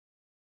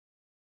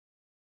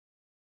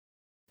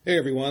Hey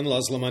everyone,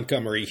 Laszlo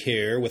Montgomery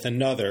here with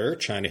another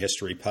China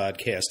History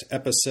Podcast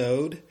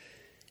episode.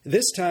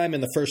 This time,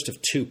 in the first of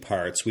two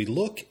parts, we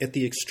look at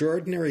the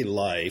extraordinary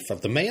life of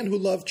the man who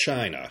loved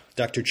China,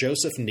 Dr.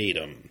 Jospeh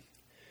Needham.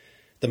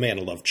 The Man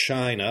Who Loved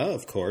China,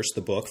 of course,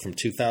 the book from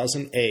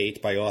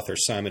 2008 by author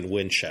Simon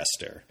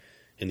Winchester.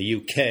 In the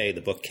UK,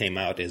 the book came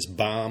out as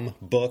Bomb,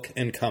 Book,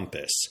 and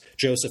Compass,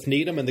 Jospeh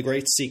Needham and the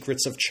Great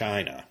Secrets of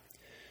China.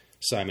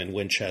 Simon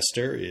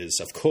Winchester is,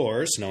 of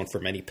course, known for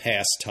many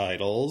past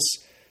titles: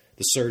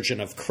 The Surgeon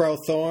of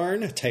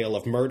Crowthorne, A Tale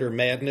of Murder,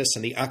 Madness,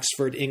 and the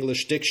Oxford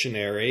English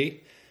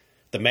Dictionary,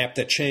 The Map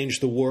That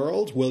Changed the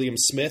World, William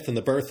Smith and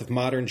the Birth of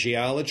Modern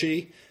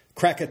Geology,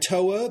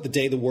 Krakatoa, The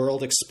Day the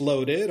World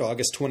Exploded,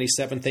 August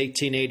 27,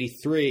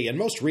 1883, and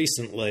most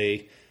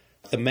recently,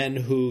 The Men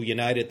Who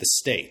United the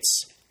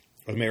States,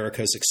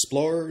 America's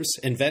Explorers,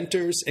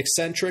 Inventors,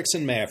 Eccentrics,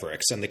 and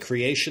Mavericks, and the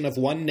Creation of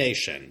One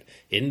Nation,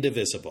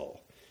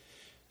 Indivisible.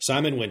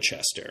 Simon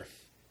Winchester.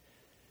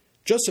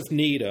 Jospeh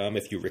Needham,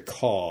 if you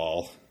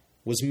recall,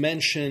 was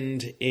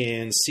mentioned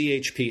in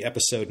CHP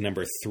episode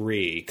number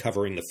 3,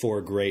 covering the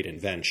 4 great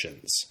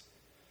inventions.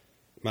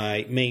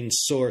 My main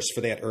source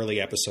for that early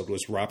episode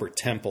was Robert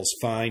Temple's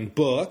fine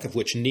book, of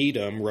which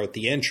Needham wrote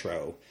the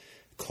intro,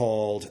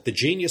 called The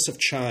Genius of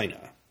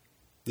China.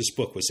 This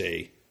book was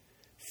a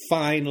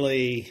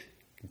finely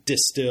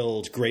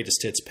distilled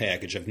greatest hits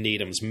package of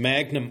Needham's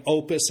magnum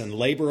opus and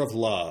labor of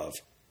love,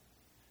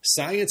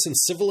 Science and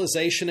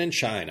Civilization in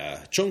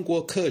China, 中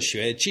国科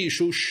学技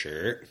术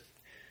史.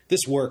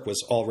 This work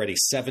was already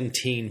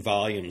 17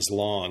 volumes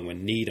long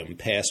when Needham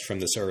passed from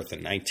this earth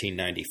in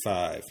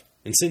 1995.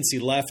 And since he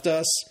left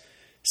us,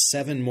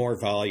 7 more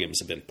volumes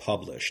have been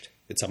published.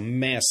 It's a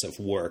massive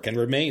work and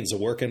remains a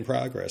work in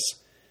progress.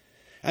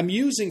 I'm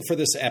using for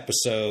this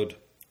episode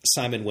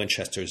Simon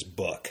Winchester's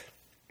book.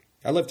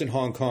 I lived in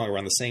Hong Kong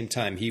around the same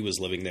time he was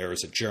living there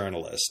as a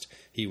journalist.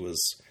 He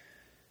was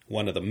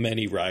one of the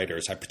many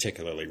writers I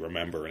particularly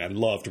remember, and I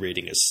loved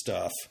reading his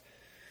stuff.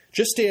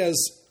 Just as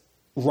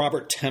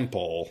Robert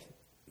Temple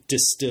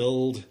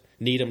distilled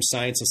Needham's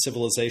Science and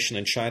Civilization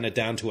in China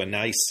down to a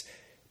nice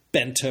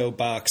bento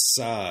box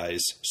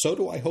size, so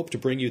do I hope to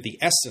bring you the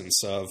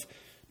essence of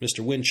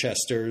Mr.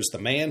 Winchester's The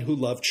Man Who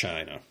Loved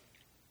China.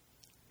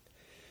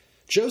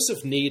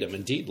 Jospeh Needham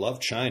indeed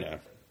loved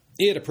China.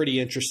 He had a pretty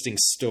interesting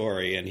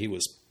story, and he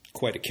was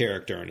quite a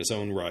character in his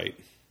own right.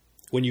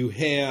 When you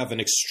have an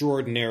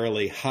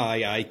extraordinarily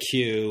high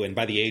IQ and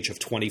by the age of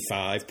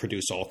 25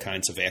 produce all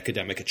kinds of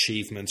academic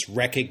achievements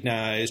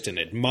recognized and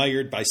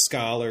admired by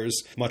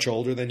scholars much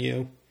older than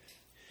you,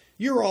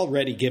 you're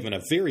already given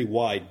a very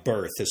wide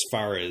berth as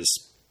far as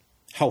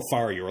how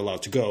far you're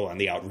allowed to go on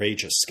the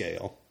outrageous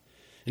scale.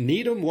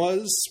 Needham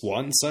was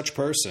one such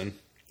person.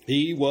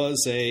 He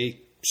was a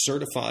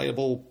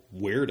certifiable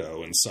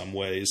weirdo in some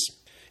ways.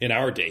 In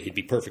our day, he'd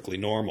be perfectly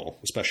normal,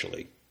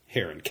 especially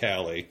here in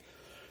Cali.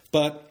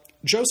 But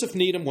Jospeh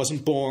Needham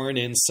wasn't born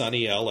in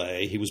sunny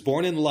L.A. He was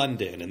born in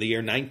London in the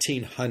year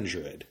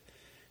 1900.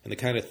 And the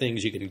kind of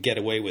things you can get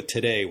away with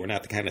today were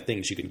not the kind of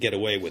things you could get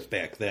away with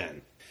back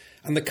then.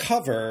 On the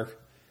cover,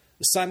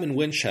 Simon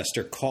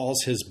Winchester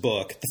calls his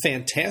book The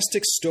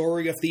Fantastic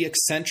Story of the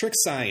Eccentric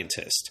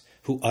Scientist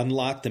Who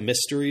Unlocked the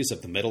Mysteries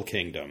of the Middle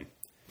Kingdom.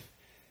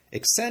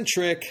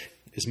 Eccentric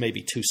is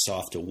maybe too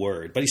soft a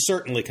word, but he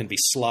certainly can be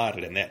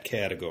slotted in that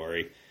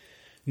category.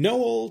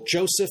 Noel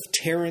Joseph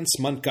Terence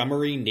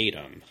Montgomery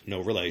Needham, no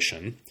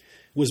relation,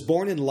 was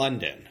born in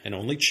London, an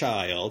only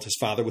child. His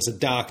father was a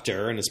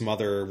doctor, and his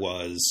mother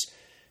was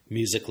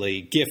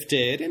musically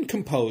gifted and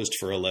composed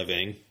for a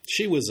living.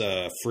 She was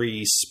a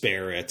free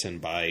spirit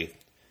and, by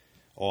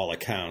all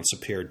accounts,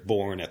 appeared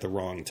born at the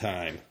wrong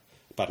time,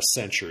 about a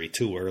century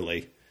too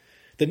early.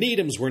 The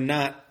Needhams were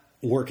not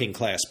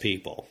working-class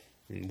people.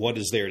 And what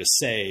is there to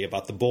say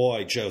about the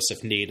boy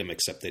Jospeh Needham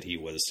except that he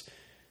was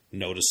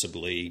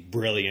noticeably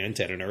brilliant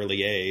at an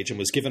early age and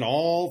was given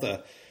all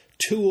the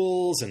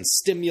tools and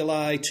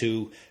stimuli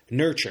to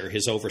nurture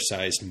his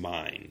oversized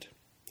mind.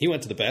 He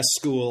went to the best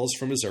schools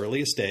from his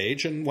earliest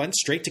age and went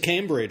straight to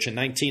Cambridge in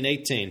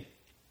 1918.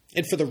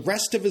 And for the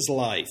rest of his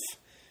life,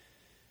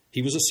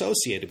 he was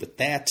associated with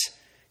that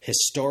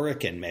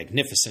historic and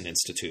magnificent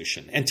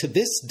institution. And to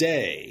this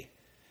day,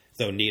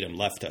 though Needham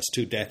left us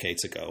 2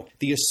 decades ago,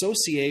 the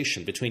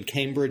association between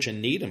Cambridge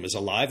and Needham is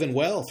alive and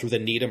well through the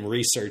Needham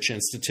Research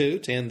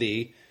Institute and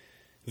the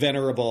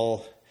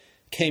venerable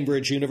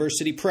Cambridge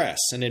University Press,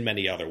 and in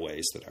many other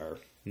ways that are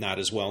not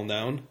as well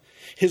known.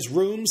 His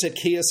rooms at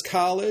Caius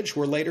College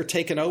were later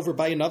taken over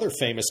by another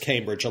famous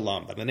Cambridge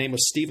alum by the name of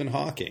Stephen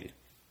Hawking.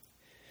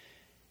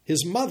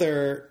 His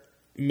mother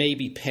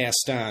maybe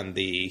passed on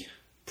the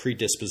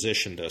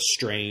predisposition to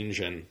strange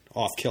and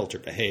off-kilter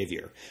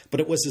behavior, but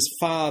it was his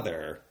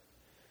father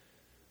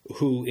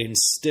who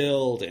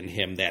instilled in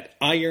him that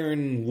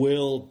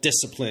iron-willed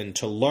discipline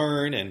to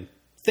learn and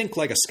think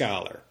like a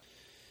scholar.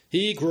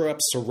 He grew up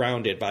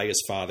surrounded by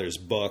his father's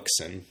books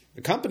and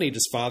accompanied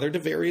his father to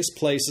various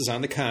places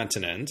on the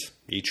continent,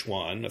 each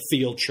one a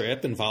field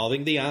trip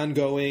involving the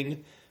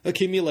ongoing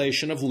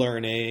accumulation of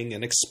learning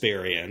and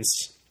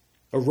experience.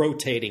 A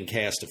rotating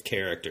cast of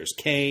characters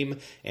came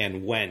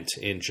and went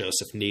in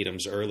Joseph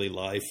Needham's early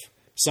life.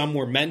 Some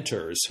were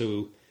mentors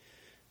who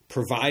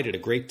provided a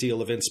great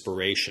deal of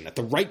inspiration at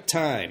the right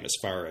time as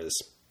far as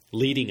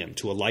leading him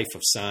to a life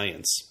of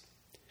science.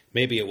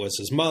 Maybe it was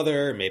his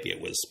mother, maybe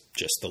it was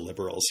just the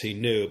liberals he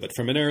knew, but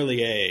from an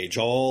early age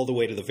all the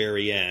way to the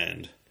very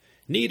end,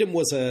 Needham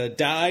was a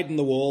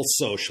dyed-in-the-wool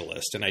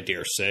socialist, and I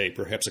dare say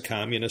perhaps a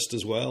communist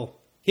as well.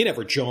 He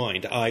never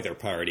joined either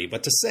party,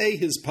 but to say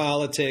his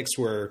politics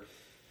were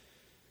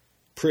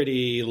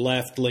pretty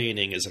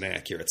left-leaning is an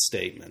accurate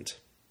statement.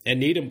 And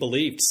Needham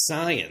believed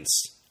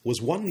science was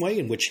one way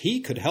in which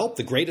he could help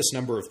the greatest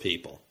number of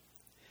people.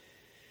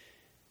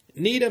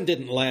 Needham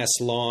didn't last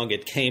long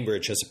at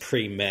Cambridge as a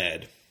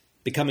pre-med.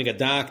 Becoming a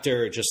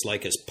doctor, just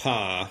like his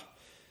pa,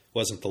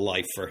 wasn't the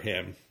life for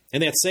him. In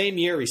that same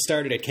year he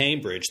started at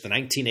Cambridge, the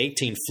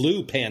 1918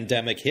 flu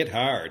pandemic hit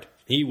hard.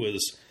 He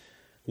was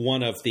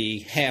one of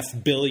the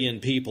 500 million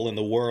people in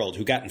the world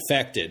who got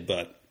infected,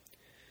 but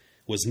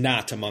was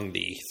not among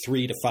the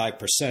 3 to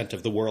 5%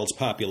 of the world's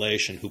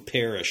population who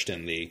perished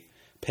in the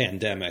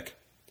pandemic.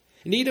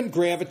 Needham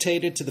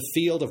gravitated to the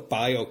field of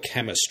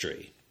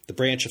biochemistry, the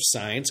branch of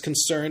science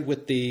concerned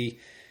with the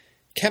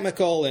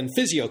chemical and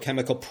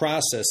physiochemical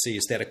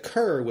processes that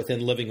occur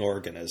within living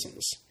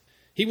organisms.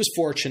 He was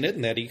fortunate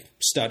in that he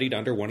studied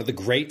under one of the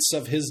greats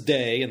of his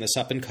day in this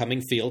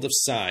up-and-coming field of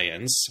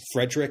science,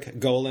 Frederick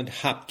Goland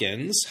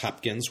Hopkins.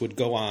 Hopkins would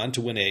go on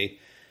to win a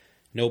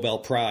Nobel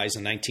Prize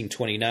in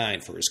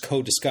 1929 for his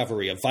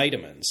co-discovery of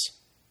vitamins.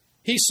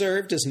 He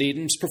served as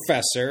Needham's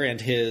professor,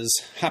 and his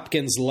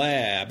Hopkins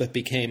lab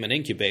became an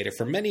incubator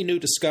for many new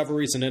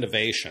discoveries and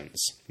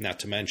innovations, not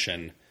to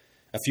mention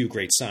a few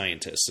great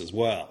scientists as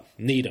well,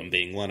 Needham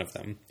being one of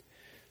them.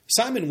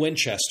 Simon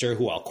Winchester,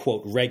 who I'll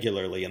quote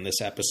regularly in this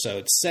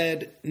episode,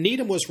 said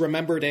Needham was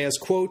remembered as,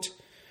 quote,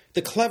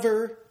 the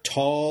clever,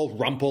 tall,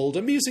 rumpled,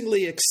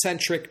 amusingly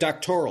eccentric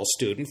doctoral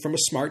student from a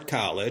smart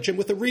college and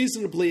with a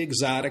reasonably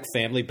exotic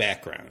family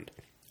background.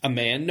 A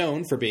man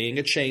known for being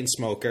a chain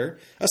smoker,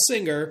 a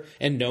singer,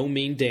 and no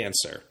mean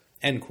dancer,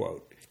 end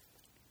quote.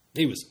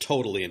 He was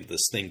totally into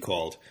this thing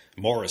called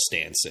Morris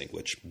dancing,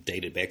 which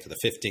dated back to the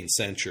 15th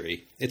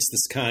century. It's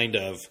this kind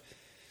of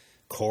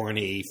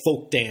corny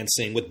folk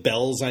dancing with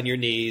bells on your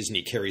knees, and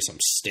you carry some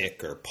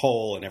stick or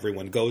pole, and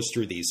everyone goes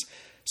through these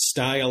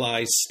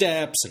stylized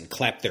steps and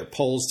clap their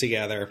poles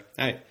together.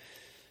 I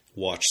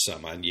watched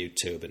some on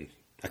YouTube, and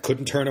I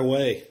couldn't turn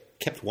away.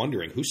 Kept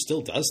wondering who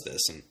still does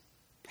this, and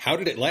how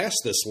did it last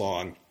this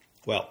long?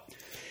 Well,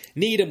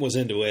 Needham was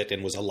into it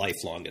and was a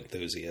lifelong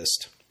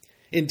enthusiast.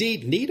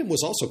 Indeed, Needham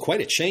was also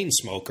quite a chain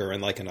smoker,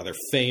 and like another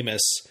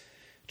famous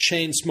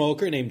chain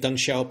smoker named Deng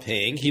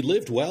Xiaoping, he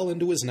lived well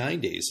into his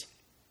 90s.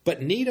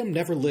 But Needham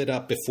never lit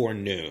up before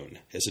noon,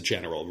 as a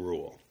general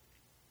rule.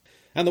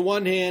 On the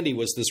one hand, he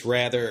was this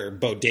rather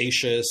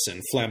bodacious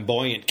and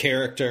flamboyant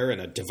character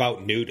and a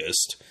devout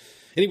nudist,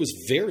 and he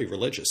was very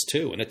religious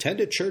too, and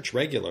attended church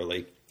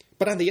regularly.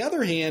 But on the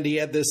other hand, he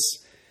had this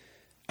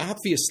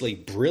obviously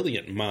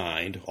brilliant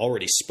mind,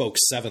 already spoke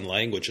 7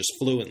 languages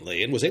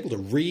fluently, and was able to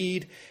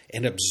read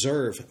and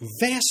observe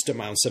vast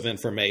amounts of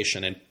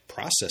information and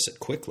process it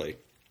quickly.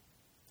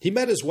 He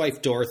met his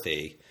wife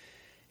Dorothy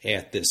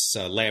at this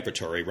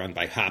laboratory run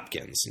by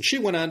Hopkins, and she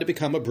went on to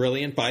become a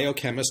brilliant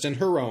biochemist in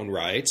her own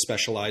right,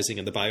 specializing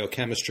in the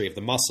biochemistry of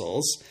the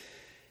muscles.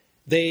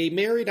 They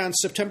married on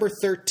September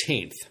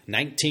 13th,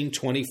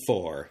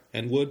 1924,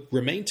 and would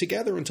remain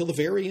together until the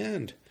very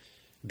end,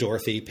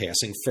 Dorothy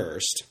passing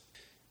first.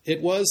 It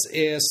was,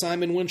 as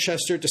Simon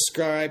Winchester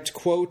described,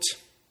 quote,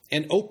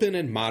 an open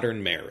and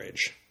modern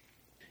marriage.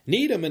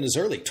 Needham, in his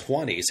early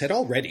 20s, had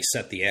already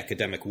set the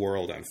academic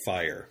world on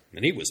fire,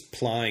 and he was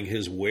plying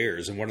his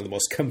wares in one of the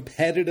most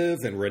competitive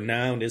and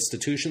renowned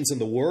institutions in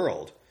the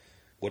world.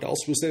 What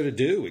else was there to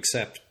do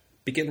except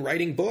begin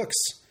writing books?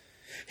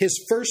 His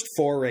first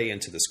foray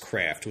into this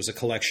craft was a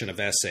collection of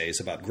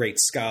essays about great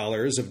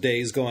scholars of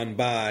days gone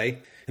by,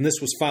 and this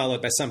was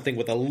followed by something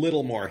with a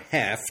little more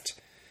heft,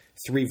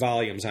 3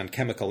 volumes on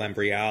chemical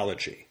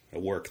embryology, a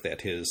work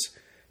that his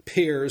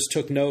peers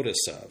took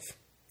notice of.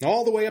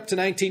 All the way up to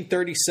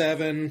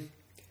 1937,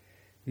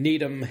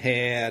 Needham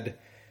had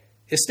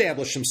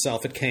established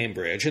himself at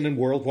Cambridge and in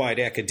worldwide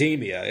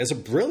academia as a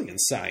brilliant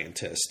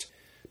scientist.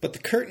 But the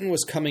curtain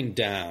was coming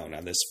down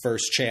on this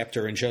first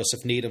chapter in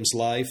Joseph Needham's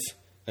life.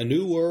 A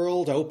new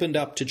world opened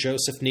up to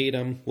Joseph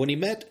Needham when he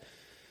met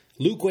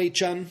Lu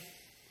Guizhen.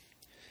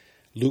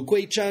 Lu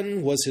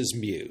Guizhen was his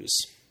muse.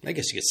 I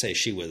guess you could say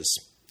she was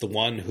the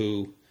one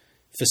who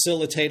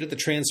facilitated the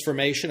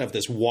transformation of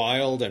this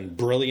wild and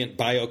brilliant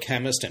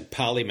biochemist and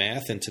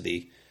polymath into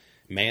the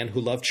man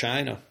who loved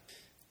China.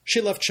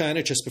 She left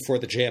China just before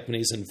the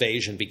Japanese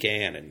invasion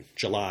began in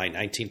July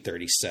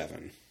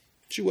 1937.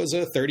 She was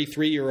a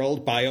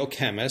 33-year-old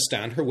biochemist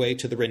on her way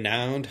to the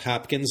renowned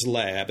Hopkins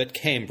lab at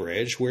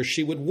Cambridge, where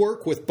she would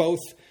work with both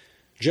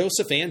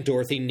Joseph and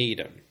Dorothy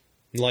Needham.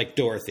 Like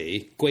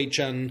Dorothy,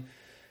 Guizhen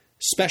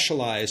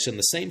specialized in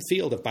the same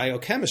field of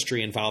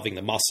biochemistry involving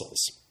the muscles.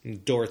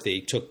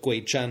 Dorothy took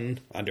Guizhen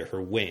under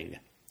her wing.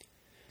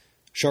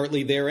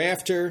 Shortly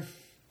thereafter,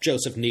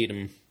 Joseph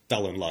Needham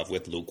fell in love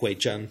with Lu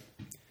Guizhen.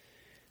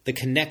 The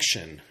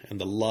connection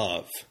and the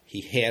love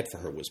he had for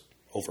her was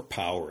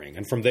overpowering,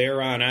 and from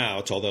there on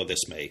out, although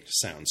this may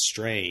sound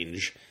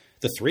strange,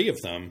 the three of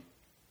them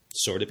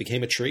sort of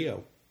became a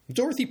trio.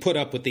 Dorothy put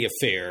up with the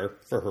affair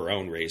for her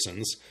own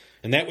reasons,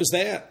 and that was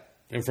that.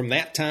 And from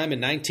that time in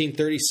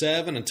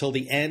 1937 until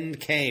the end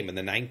came in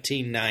the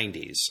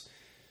 1990s,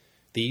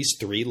 these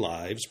three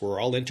lives were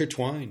all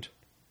intertwined.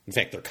 In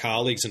fact, their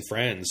colleagues and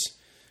friends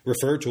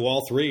referred to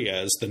all three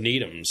as the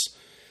Needhams.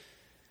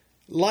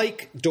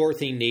 Like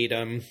Dorothy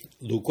Needham,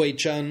 Lu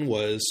Guizhen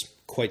was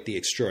quite the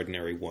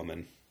extraordinary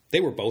woman.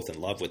 They were both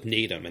in love with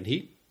Needham, and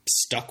he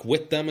stuck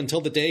with them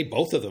until the day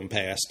both of them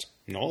passed,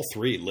 and all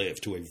three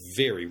lived to a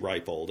very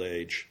ripe old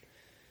age.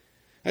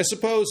 I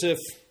suppose if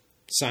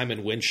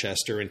Simon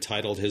Winchester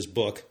entitled his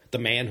book The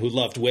Man Who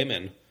Loved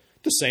Women,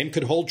 the same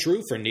could hold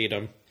true for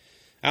Needham.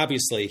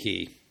 Obviously,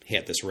 he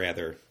had this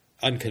rather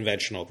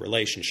unconventional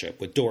relationship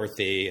with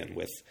Dorothy and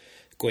with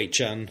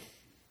Guizhen.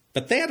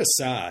 But that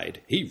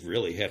aside, he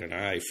really had an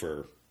eye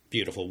for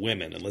beautiful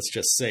women, and let's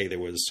just say there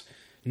was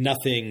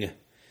nothing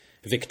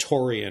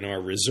Victorian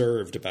or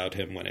reserved about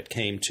him when it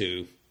came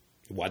to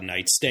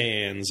one-night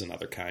stands and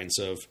other kinds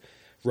of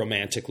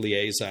romantic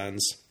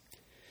liaisons.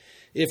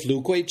 If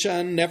Lu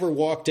Guizhen never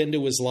walked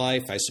into his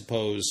life, I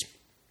suppose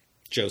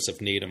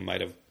Joseph Needham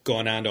might have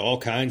gone on to all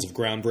kinds of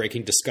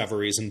groundbreaking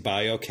discoveries in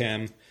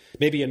biochem,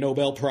 maybe a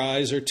Nobel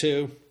Prize or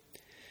two.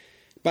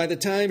 By the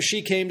time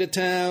she came to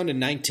town in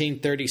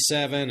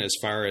 1937, as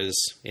far as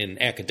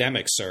in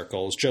academic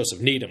circles, Joseph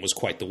Needham was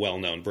quite the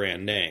well-known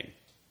brand name.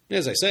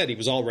 As I said, he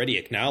was already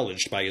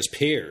acknowledged by his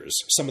peers,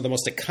 some of the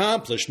most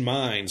accomplished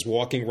minds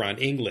walking around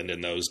England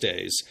in those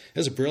days,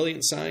 as a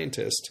brilliant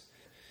scientist.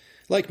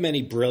 Like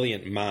many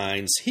brilliant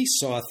minds, he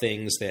saw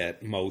things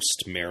that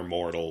most mere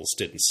mortals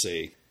didn't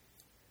see.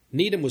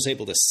 Needham was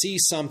able to see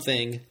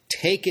something,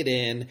 take it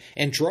in,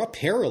 and draw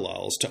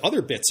parallels to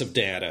other bits of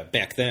data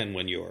back then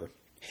when your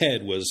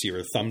head was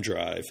your thumb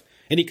drive,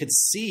 and he could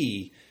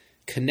see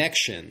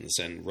connections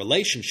and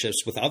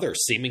relationships with other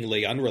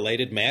seemingly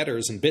unrelated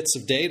matters and bits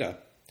of data.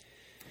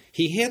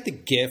 He had the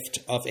gift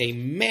of a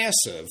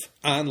massive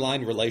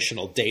online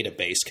relational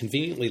database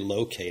conveniently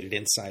located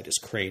inside his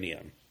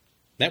cranium.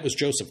 That was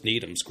Joseph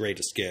Needham's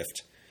greatest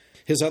gift.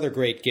 His other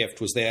great gift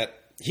was that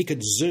he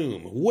could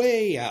zoom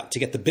way out to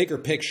get the bigger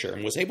picture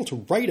and was able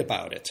to write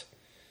about it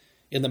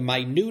in the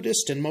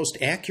minutest and most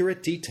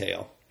accurate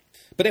detail.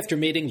 But after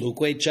meeting Lu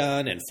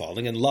Guizhen and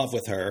falling in love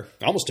with her,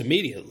 almost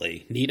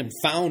immediately, Needham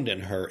found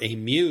in her a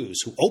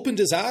muse who opened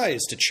his eyes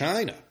to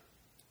China.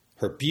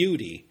 Her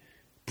beauty,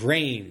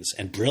 brains,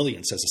 and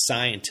brilliance as a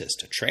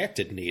scientist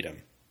attracted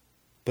Needham.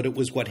 But it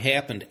was what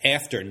happened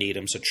after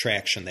Needham's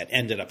attraction that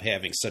ended up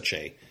having such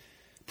a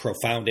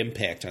profound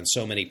impact on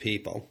so many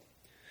people.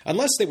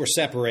 Unless they were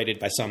separated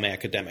by some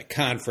academic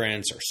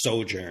conference or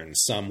sojourn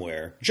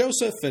somewhere,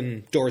 Joseph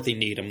and Dorothy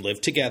Needham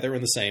lived together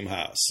in the same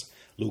house.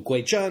 Lu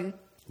Guizhen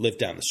lived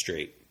down the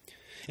street.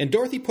 And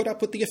Dorothy put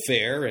up with the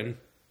affair, and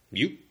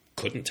you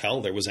couldn't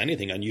tell there was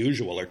anything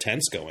unusual or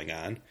tense going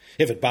on.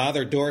 If it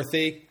bothered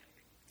Dorothy, it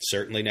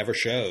certainly never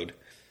showed.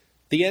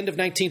 The end of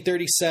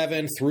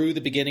 1937 through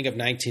the beginning of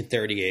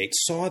 1938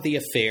 saw the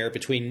affair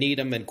between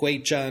Needham and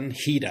Guizhen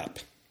heat up,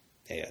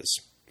 as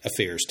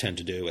affairs tend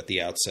to do at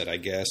the outset, I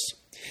guess.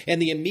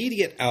 And the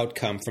immediate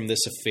outcome from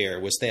this affair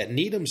was that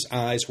Needham's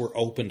eyes were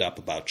opened up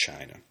about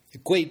China.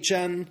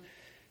 Guizhen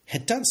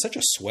had done such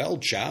a swell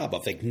job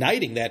of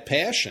igniting that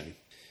passion.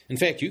 In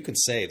fact, you can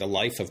say the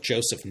life of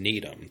Joseph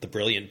Needham, the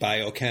brilliant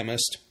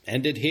biochemist,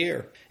 ended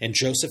here, and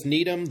Joseph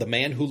Needham, the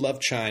man who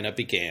loved China,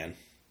 began.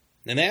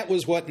 And that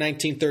was what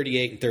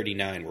 1938 and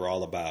 39 were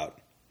all about.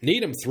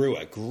 Needham threw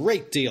a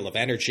great deal of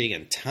energy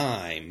and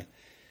time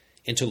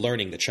into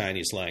learning the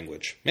Chinese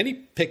language, and he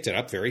picked it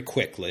up very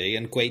quickly,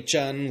 and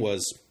Guizhen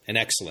was an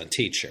excellent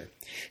teacher.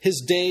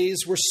 His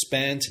days were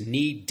spent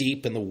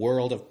knee-deep in the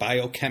world of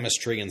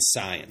biochemistry and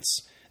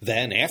science.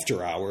 Then,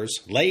 after hours,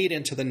 late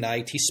into the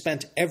night, he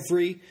spent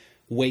every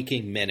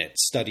waking minute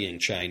studying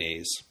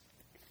Chinese.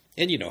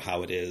 And you know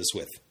how it is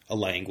with a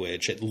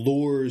language. It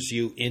lures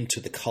you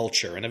into the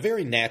culture in a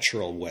very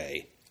natural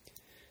way.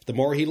 The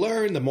more he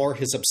learned, the more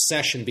his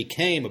obsession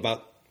became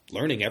about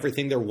learning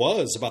everything there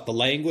was about the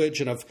language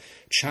and of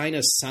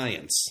China's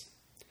science.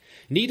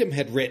 Needham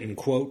had written,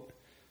 quote,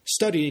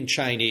 "Studying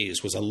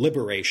Chinese was a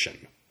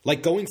liberation,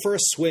 like going for a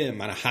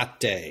swim on a hot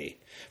day,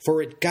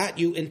 for it got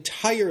you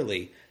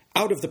entirely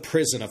out of the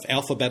prison of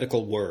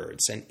alphabetical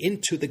words and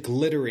into the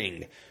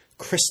glittering,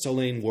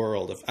 crystalline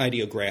world of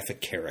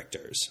ideographic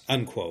characters,"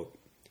 unquote.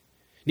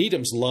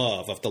 Needham's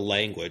love of the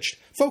language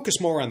focused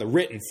more on the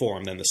written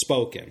form than the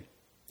spoken.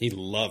 He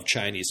loved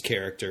Chinese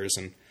characters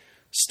and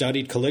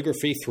studied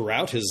calligraphy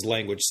throughout his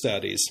language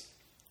studies.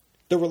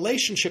 The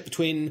relationship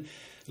between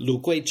Lu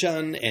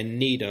Guizhen and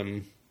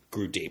Needham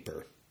grew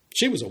deeper.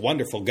 She was a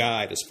wonderful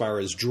guide as far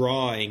as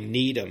drawing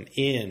Needham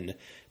in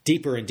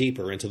deeper and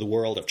deeper into the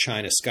world of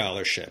China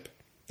scholarship.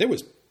 There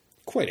was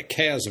quite a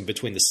chasm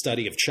between the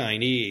study of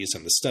Chinese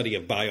and the study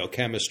of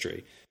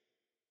biochemistry.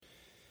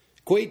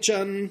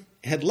 Guizhen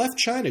had left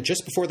China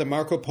just before the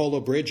Marco Polo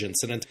Bridge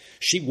incident.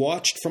 She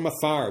watched from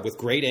afar with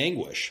great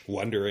anguish,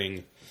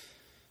 wondering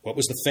what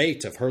was the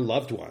fate of her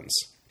loved ones.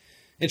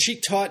 And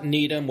she taught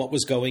Needham what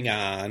was going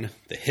on,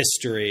 the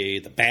history,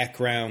 the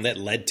background that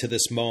led to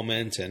this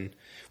moment. And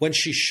when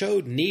she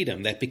showed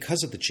Needham that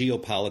because of the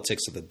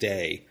geopolitics of the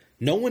day,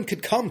 no one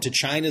could come to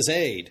China's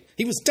aid,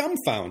 he was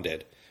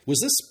dumbfounded. Was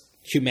this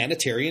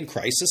humanitarian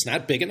crisis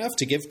not big enough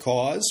to give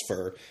cause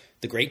for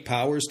the great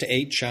powers to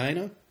aid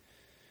China?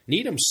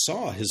 Needham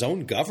saw his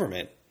own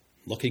government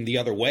looking the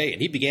other way,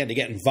 and he began to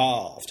get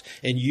involved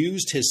and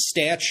used his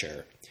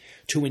stature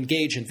to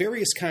engage in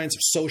various kinds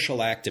of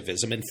social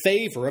activism in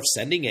favor of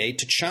sending aid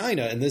to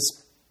China in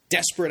this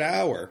desperate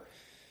hour.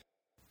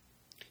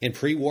 In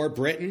pre-war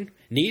Britain,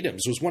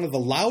 Needham's was one of the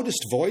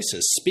loudest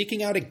voices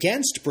speaking out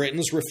against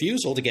Britain's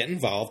refusal to get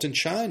involved in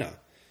China.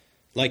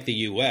 Like the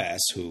U.S.,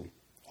 who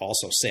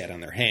also sat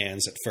on their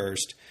hands at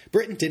first,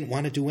 Britain didn't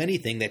want to do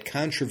anything that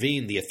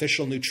contravened the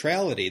official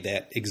neutrality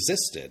that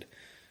existed.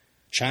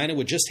 China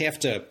would just have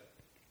to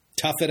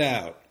tough it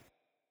out.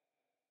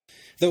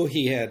 Though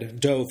he had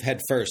dove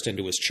headfirst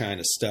into his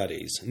China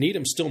studies,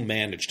 Needham still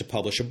managed to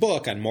publish a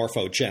book on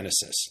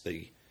morphogenesis,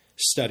 the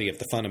study of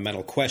the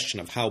fundamental question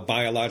of how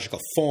biological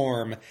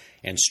form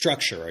and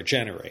structure are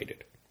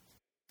generated.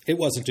 It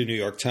wasn't a New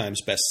York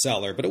Times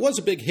bestseller, but it was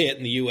a big hit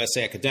in the U.S.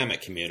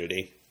 academic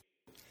community.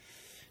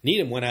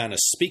 Needham went on a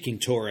speaking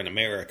tour in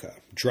America,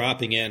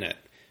 dropping in at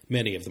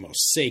many of the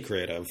most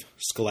sacred of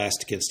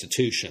scholastic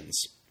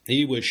institutions.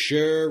 He was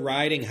sure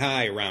riding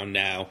high around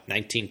now,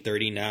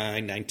 1939,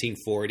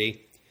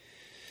 1940.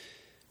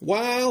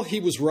 While he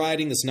was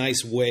riding this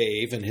nice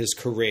wave in his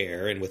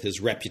career and with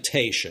his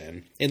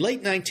reputation, in late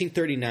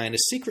 1939, a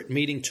secret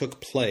meeting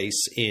took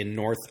place in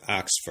North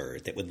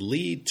Oxford that would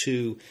lead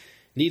to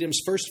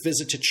Needham's first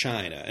visit to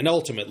China and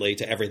ultimately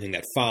to everything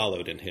that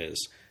followed in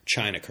his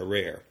China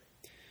career.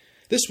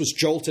 This was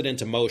jolted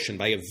into motion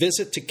by a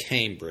visit to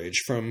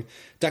Cambridge from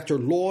Dr.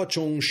 Luo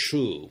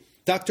Zhongshu.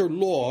 Dr.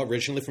 Luo,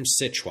 originally from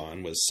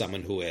Sichuan, was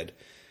someone who had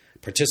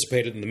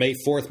participated in the May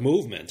 4th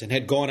movement and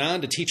had gone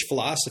on to teach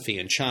philosophy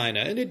in China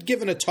and had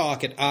given a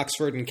talk at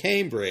Oxford and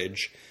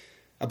Cambridge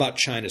about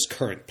China's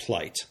current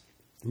plight.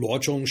 Luo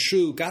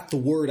Zhongshu got the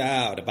word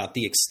out about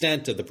the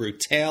extent of the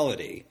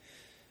brutality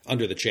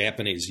under the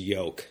Japanese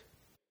yoke.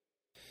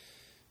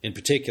 In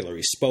particular,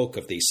 he spoke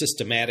of the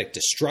systematic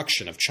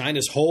destruction of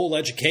China's whole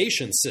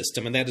education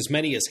system and that as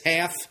many as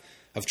half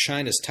of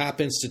China's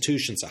top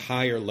institutions of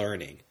higher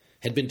learning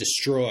had been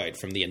destroyed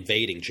from the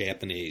invading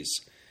Japanese.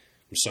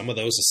 Some of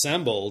those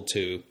assembled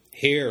to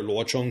hear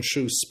Luo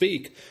Zhongshu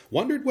speak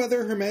wondered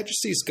whether Her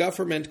Majesty's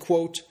government,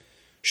 quote,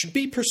 should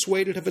be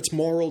persuaded of its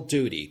moral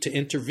duty to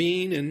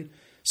intervene in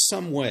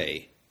some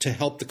way to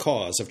help the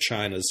cause of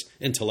China's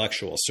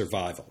intellectual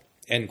survival,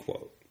 end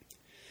quote.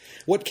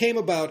 What came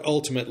about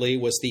ultimately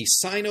was the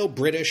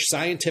Sino-British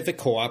Scientific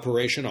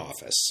Cooperation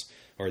Office,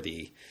 or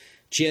the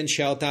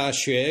Jianqiao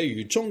Daxue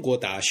与中国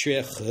大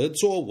学合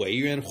作委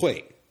员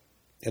会,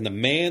 and the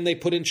man they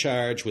put in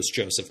charge was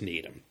Joseph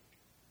Needham.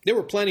 There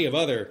were plenty of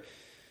other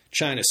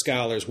China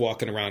scholars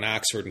walking around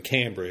Oxford and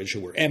Cambridge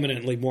who were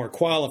eminently more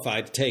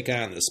qualified to take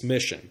on this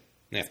mission.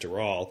 After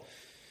all,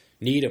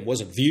 Needham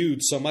wasn't viewed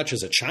so much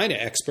as a China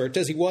expert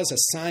as he was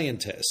a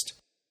scientist.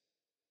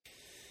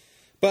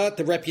 But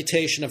the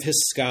reputation of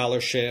his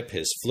scholarship,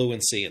 his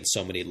fluency in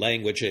so many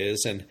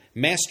languages, and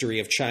mastery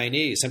of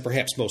Chinese, and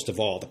perhaps most of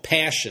all, the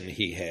passion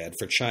he had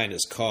for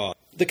China's cause.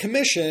 The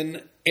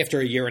commission, after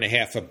a year and a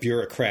half of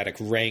bureaucratic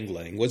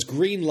wrangling, was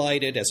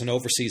green-lighted as an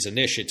overseas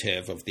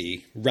initiative of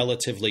the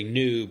relatively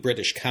new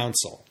British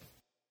Council.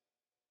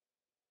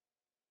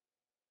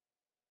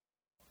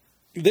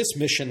 This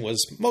mission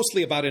was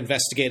mostly about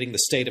investigating the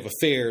state of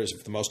affairs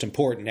of the most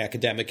important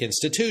academic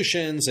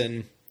institutions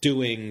and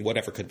doing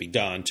whatever could be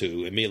done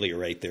to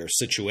ameliorate their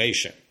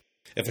situation.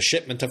 If a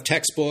shipment of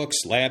textbooks,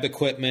 lab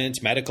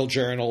equipment, medical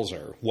journals,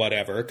 or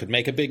whatever could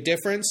make a big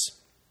difference,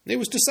 it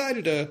was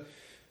decided to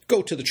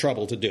go to the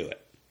trouble to do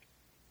it.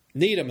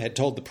 Needham had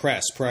told the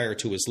press prior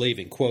to his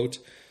leaving, quote,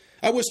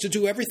 I was to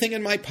do everything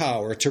in my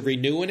power to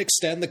renew and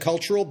extend the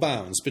cultural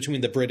bonds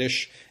between the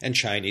British and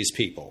Chinese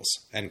peoples,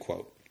 end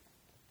quote.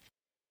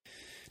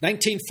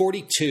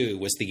 1942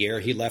 was the year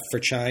he left for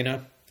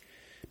China.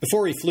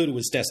 Before he flew to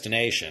his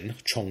destination,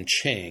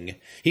 Chongqing,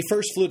 he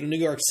first flew to New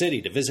York City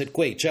to visit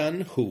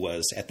Guizhen, who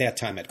was at that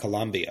time at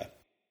Columbia.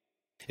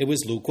 It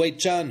was Lu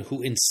Guizhen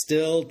who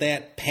instilled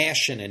that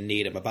passion in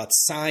Needham about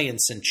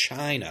science in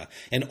China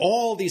and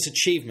all these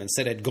achievements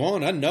that had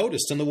gone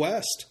unnoticed in the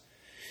West.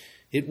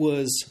 It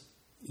was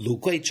Lu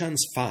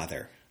Guizhen's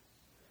father,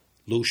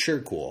 Lu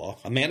Shiguo,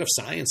 a man of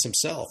science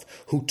himself,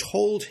 who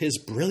told his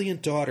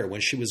brilliant daughter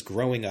when she was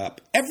growing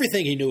up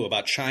everything he knew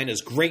about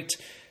China's great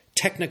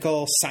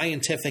technical,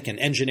 scientific, and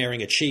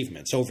engineering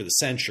achievements over the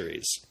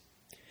centuries.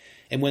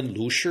 And when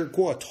Lu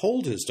Shiguo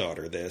told his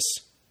daughter this,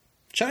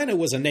 China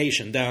was a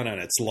nation down on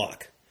its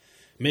luck.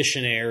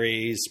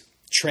 Missionaries,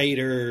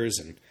 traders,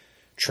 and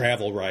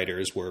travel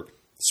writers were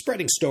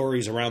spreading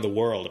stories around the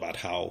world about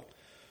how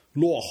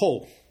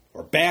luohou,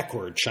 or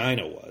backward,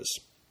 China was.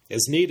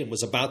 As Needham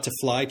was about to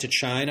fly to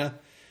China,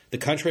 the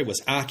country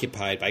was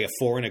occupied by a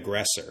foreign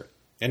aggressor.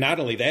 And not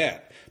only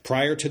that,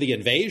 prior to the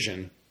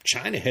invasion,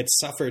 China had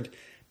suffered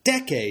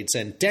decades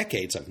and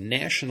decades of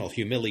national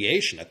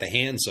humiliation at the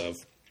hands of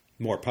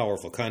more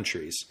powerful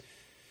countries.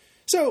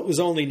 So it was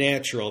only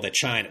natural that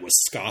China was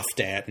scoffed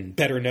at and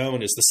better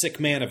known as the sick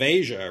man of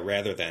Asia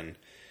rather than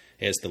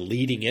as the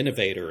leading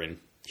innovator in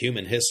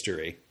human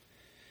history.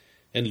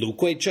 And Lu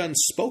Guizhen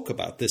spoke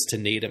about this to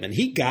Needham, and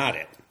he got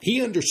it.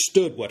 He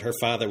understood what her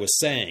father was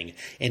saying.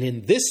 And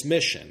in this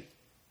mission,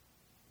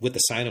 with the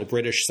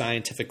Sino-British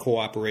Scientific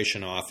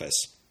Cooperation Office,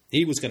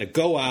 he was going to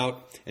go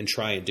out and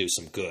try and do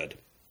some good.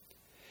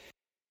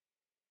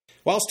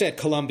 Whilst at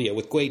Columbia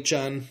with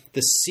Guizhen,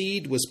 the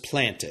seed was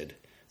planted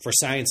for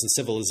science and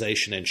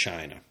civilization in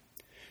China.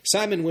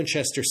 Simon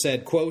Winchester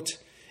said, quote,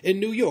 "In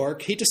New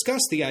York, he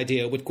discussed the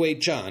idea with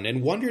Guizhen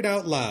and wondered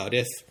out loud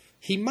if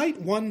he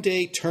might one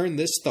day turn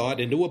this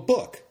thought into a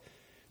book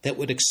that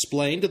would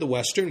explain to the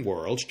Western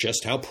world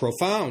just how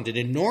profound and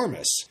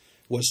enormous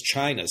was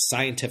China's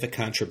scientific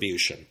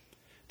contribution.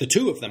 The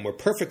two of them were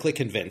perfectly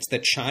convinced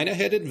that China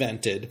had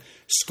invented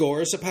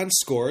scores upon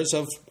scores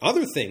of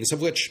other things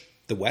of which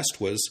the West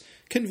was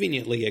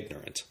conveniently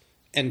ignorant."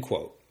 End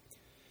quote.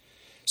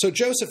 So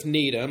Jospeh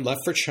Needham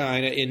left for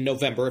China in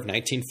November of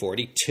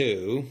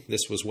 1942.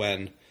 This was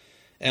when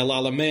El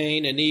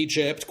Alamein in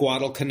Egypt,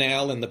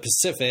 Guadalcanal in the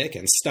Pacific,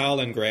 and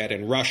Stalingrad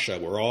in Russia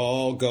were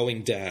all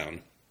going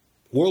down.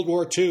 World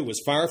War II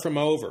was far from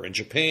over, and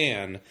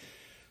Japan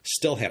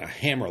still had a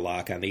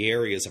hammerlock on the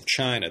areas of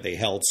China they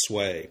held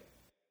sway.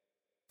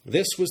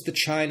 This was the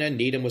China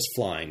Needham was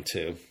flying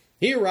to.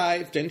 He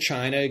arrived in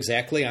China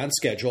exactly on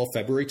schedule,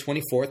 February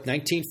 24th,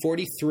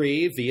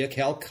 1943, via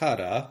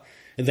Calcutta,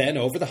 and then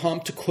over the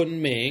hump to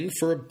Kunming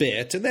for a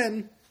bit, and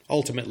then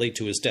ultimately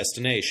to his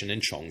destination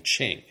in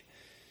Chongqing.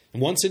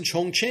 And once in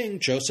Chongqing,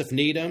 Jospeh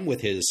Needham,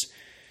 with his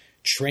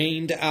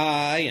trained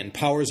eye and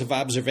powers of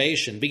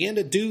observation, began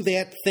to do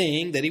that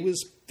thing that he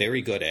was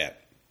very good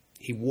at.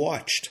 He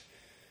watched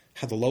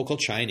how the local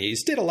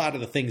Chinese did a lot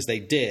of the things they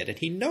did, and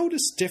he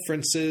noticed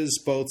differences,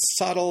 both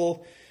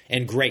subtle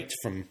and great,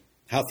 from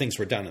how things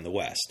were done in the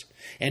West.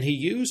 And he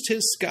used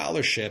his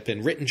scholarship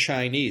in written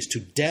Chinese to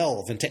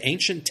delve into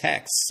ancient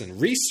texts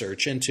and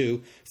research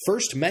into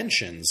first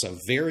mentions of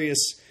various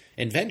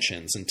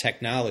inventions and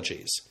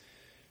technologies.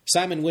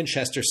 Simon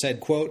Winchester said,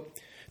 quote,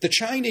 "The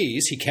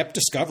Chinese, he kept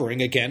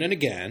discovering again and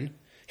again,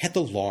 had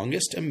the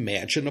longest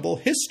imaginable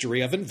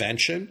history of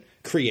invention,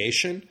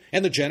 creation,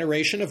 and the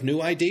generation of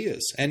new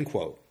ideas." End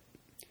quote.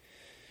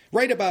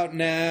 Right about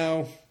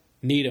now,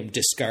 Needham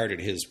discarded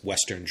his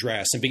Western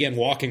dress and began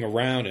walking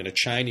around in a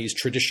Chinese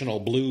traditional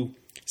blue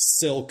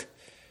silk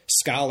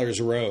scholar's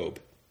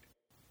robe.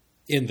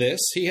 In this,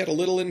 he had a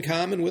little in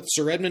common with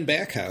Sir Edmund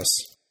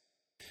Backhouse.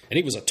 And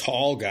he was a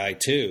tall guy,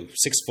 too,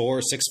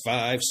 6'4",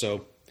 6'5",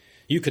 so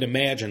you could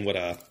imagine what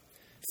a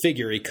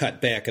figure he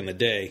cut back in the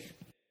day.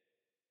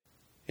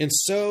 And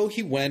so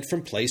he went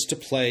from place to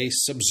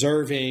place,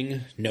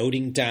 observing,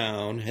 noting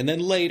down, and then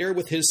later,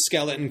 with his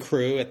skeleton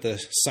crew at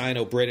the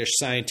Sino-British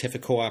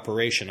Scientific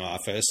Cooperation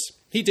Office,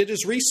 he did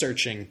his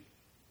researching.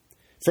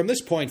 From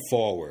this point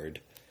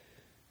forward,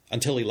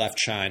 until he left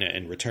China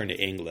and returned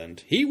to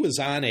England, he was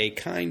on a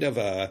kind of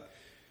a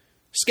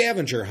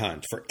scavenger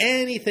hunt for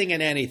anything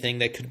and anything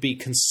that could be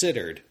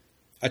considered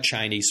a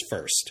Chinese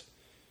first.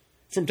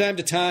 From time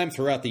to time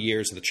throughout the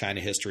years of the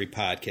China History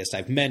Podcast,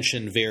 I've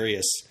mentioned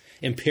various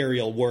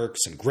imperial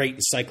works and great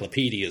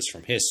encyclopedias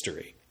from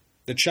history.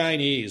 The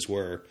Chinese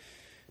were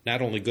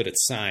not only good at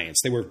science,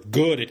 they were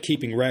good at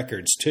keeping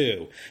records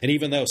too. And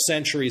even though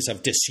centuries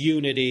of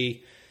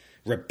disunity,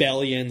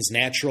 rebellions,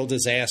 natural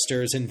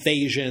disasters,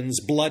 invasions,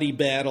 bloody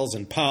battles,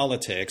 and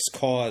politics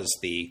caused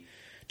the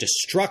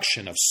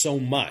destruction of so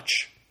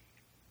much,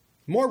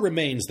 more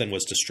remains than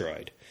was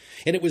destroyed.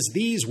 And it was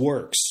these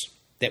works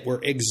that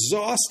were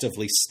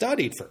exhaustively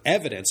studied for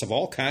evidence of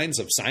all kinds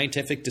of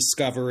scientific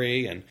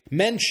discovery and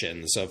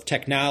mentions of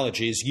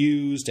technologies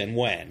used and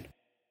when.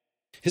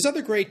 His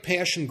other great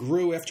passion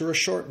grew after a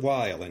short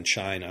while in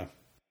China.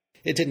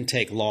 It didn't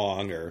take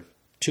long or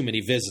too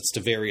many visits to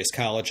various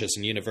colleges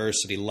and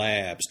university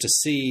labs to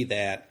see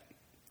that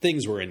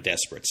things were in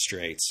desperate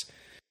straits.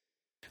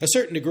 A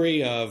certain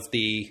degree of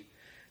the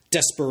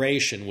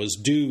desperation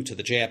was due to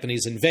the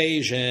Japanese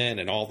invasion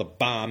and all the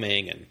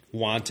bombing and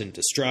wanton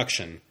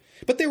destruction.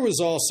 But there was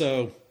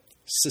also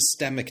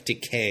systemic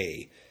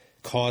decay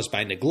caused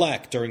by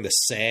neglect during the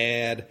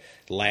sad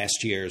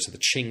last years of the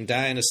Qing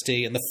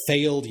dynasty and the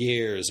failed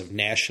years of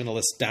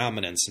nationalist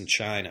dominance in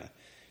China.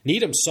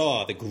 Needham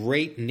saw the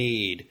great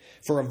need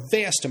for a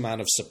vast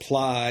amount of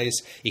supplies,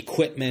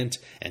 equipment,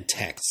 and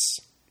texts.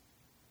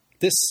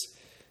 This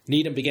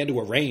Needham began to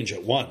arrange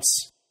at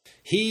once.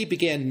 He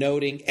began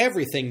noting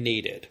everything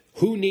needed,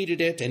 who needed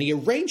it, and he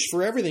arranged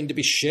for everything to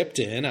be shipped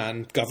in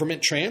on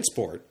government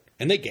transport.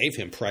 And they gave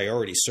him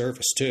priority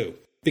service, too.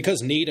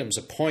 Because Needham's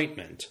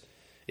appointment,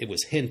 it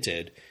was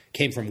hinted,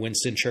 came from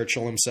Winston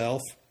Churchill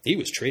himself, he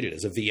was treated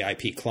as a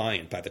VIP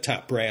client by the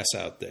top brass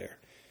out there.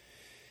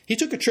 He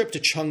took a trip to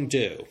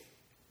Chengdu,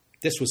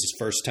 This was his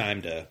first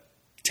time to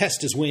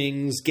test his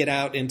wings, get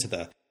out into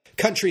the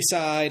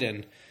countryside,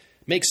 and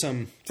make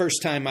some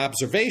first-time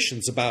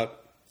observations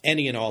about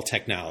any and all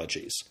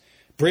technologies.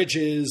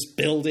 Bridges,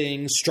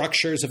 buildings,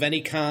 structures of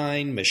any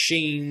kind,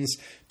 machines,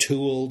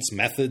 tools,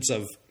 methods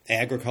of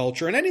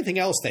agriculture, and anything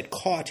else that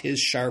caught his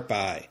sharp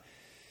eye.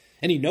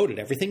 And he noted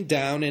everything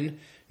down in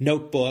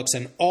notebooks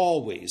and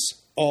always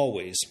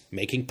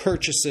making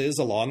purchases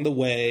along the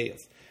way of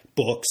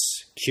books,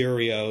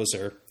 curios,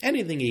 or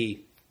anything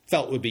he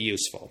felt would be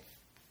useful.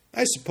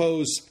 I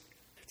suppose,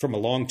 from a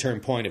long-term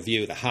point of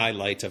view, the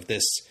highlight of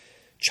this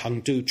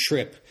Chengdu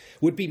trip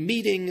would be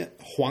meeting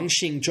Huang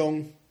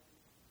Xingzhong.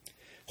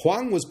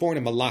 Huang was born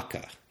in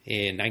Malacca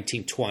in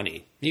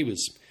 1920. He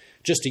was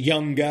just a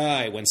young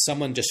guy when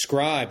someone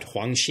described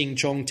Huang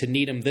Xingzhong to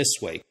Needham this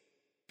way,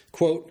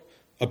 quote,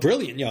 "A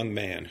brilliant young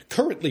man,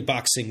 currently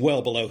boxing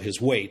well below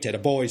his weight at a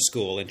boys'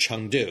 school in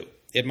Chengdu.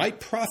 It might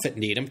profit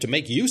Needham to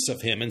make use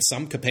of him in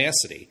some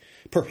capacity,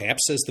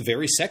 perhaps as the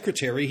very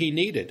secretary he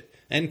needed,"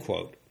 end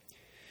quote.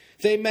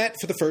 They met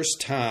for the first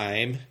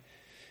time,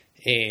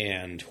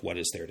 and what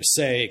is there to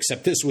say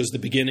except this was the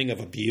beginning of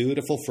a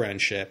beautiful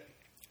friendship.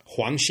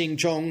 Huang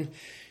Xingzhong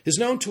is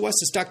known to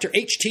us as Dr.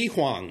 H.T.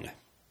 Huang,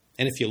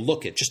 and if you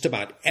look at just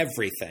about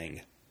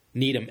everything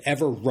Needham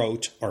ever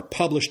wrote or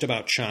published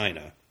about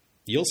China,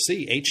 you'll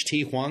see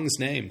H.T. Huang's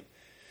name.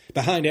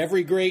 Behind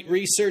every great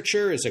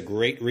researcher is a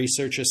great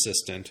research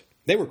assistant.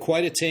 They were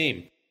quite a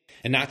team,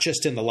 and not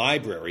just in the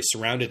library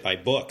surrounded by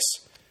books.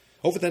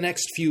 Over the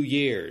next few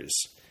years,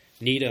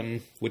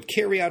 Needham would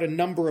carry out a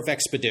number of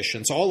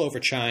expeditions all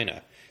over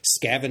China,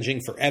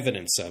 scavenging for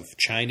evidence of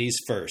Chinese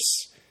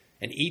verse.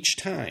 And each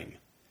time,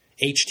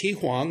 H.T.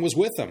 Huang was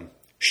with him,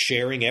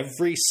 sharing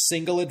every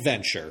single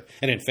adventure,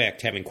 and in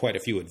fact having quite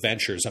a few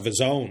adventures of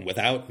his own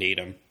without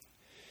Needham.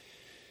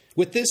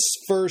 With this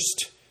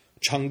first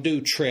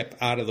Chengdu trip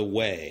out of the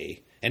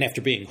way, and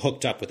after being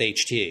hooked up with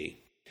H.T.,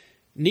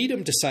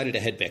 Needham decided to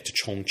head back to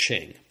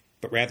Chongqing,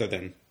 but rather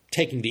than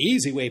taking the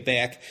easy way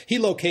back, he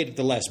located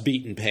the less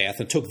beaten path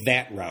and took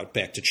that route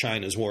back to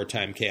China's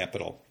wartime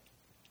capital.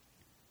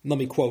 Let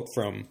me quote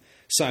from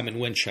Simon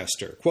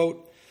Winchester,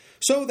 quote,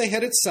 "So they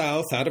headed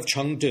south out of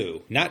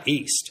Chengdu, not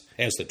east,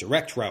 as the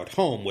direct route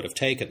home would have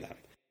taken them.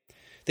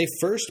 They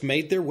first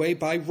made their way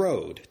by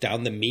road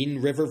down the Min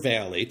River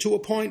Valley to a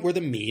point where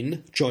the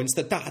Min joins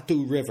the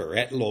Dadu River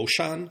at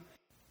Loshan,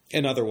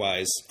 an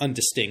otherwise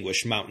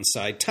undistinguished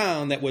mountainside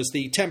town that was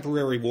the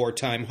temporary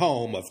wartime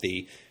home of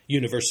the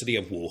University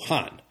of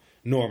Wuhan,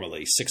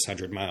 normally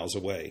 600 miles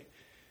away.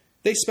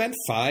 They spent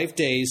 5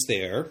 days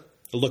there,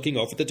 looking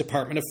over the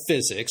Department of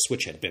Physics,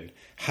 which had been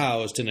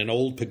housed in an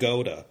old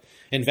pagoda,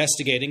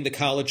 investigating the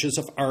colleges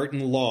of art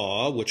and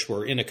law, which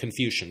were in a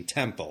Confucian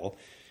temple,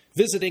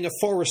 visiting a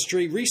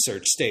forestry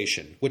research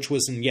station, which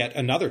was in yet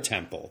another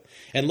temple,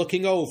 and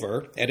looking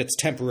over at its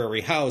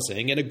temporary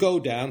housing in a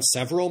go-down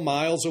several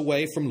miles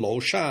away from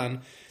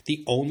Loshan,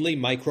 the only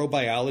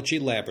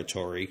microbiology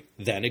laboratory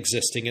then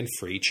existing in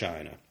free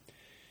China.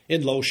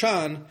 In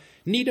Loshan,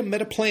 Needham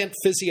met a plant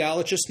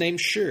physiologist named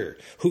Shi,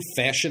 who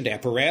fashioned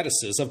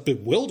apparatuses of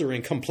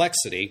bewildering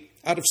complexity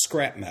out of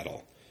scrap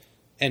metal."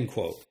 End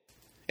quote.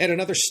 At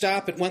another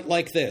stop, it went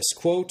like this,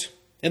 quote,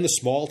 "In the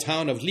small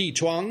town of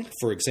Lizhuang,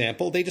 for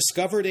example, they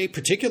discovered a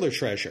particular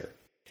treasure.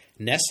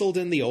 Nestled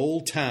in the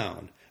old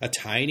town, a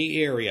tiny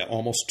area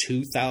almost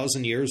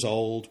 2,000 years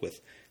old, with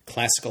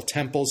classical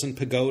temples and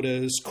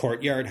pagodas,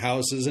 courtyard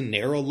houses, and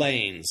narrow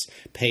lanes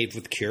paved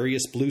with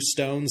curious blue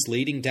stones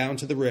leading down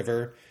to the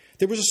river,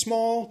 there was a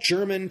small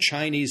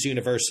German-Chinese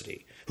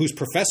university whose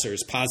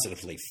professors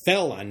positively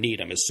fell on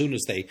Needham as soon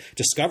as they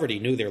discovered he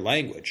knew their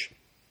language.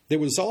 There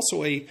was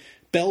also a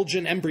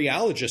Belgian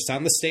embryologist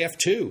on the staff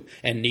too,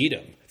 and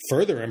Needham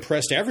further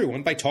impressed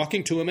everyone by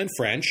talking to him in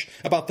French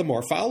about the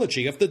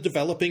morphology of the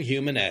developing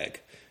human egg."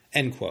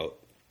 End quote.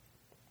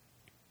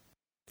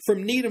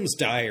 From Needham's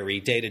diary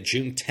dated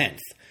June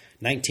 10th,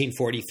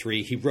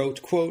 1943, he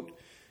wrote, quote,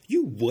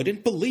 "You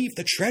wouldn't believe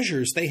the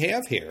treasures they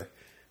have here.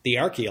 The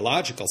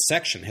archaeological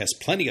section has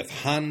plenty of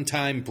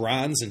Han-time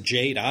bronze and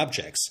jade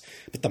objects,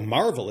 but the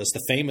marvel is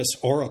the famous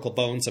oracle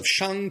bones of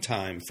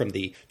Shang-time from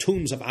the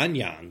tombs of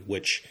Anyang,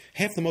 which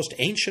have the most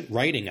ancient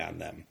writing on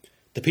them.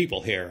 The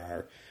people here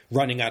are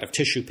running out of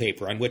tissue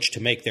paper on which to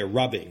make their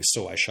rubbings,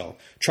 so I shall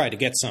try to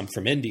get some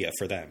from India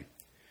for them.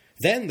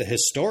 Then the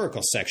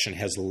historical section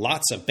has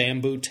lots of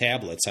bamboo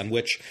tablets on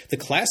which the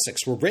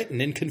classics were written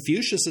in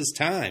Confucius's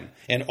time,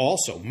 and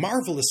also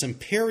marvelous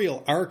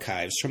imperial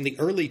archives from the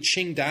early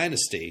Qing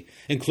dynasty,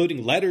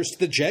 including letters to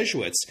the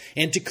Jesuits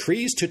and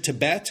decrees to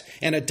Tibet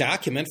and a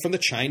document from the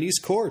Chinese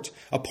court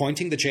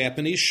appointing the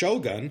Japanese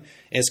shogun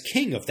as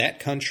king of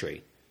that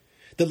country.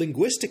 The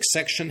linguistic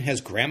section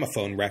has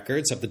gramophone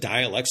records of the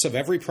dialects of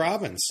every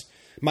province.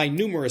 My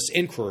numerous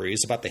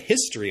inquiries about the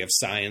history of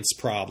science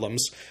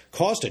problems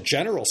caused a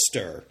general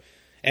stir,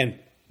 and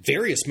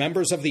various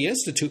members of the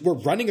Institute were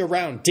running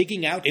around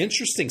digging out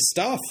interesting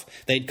stuff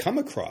they'd come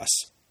across.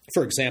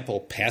 For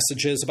example,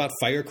 passages about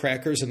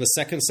firecrackers in the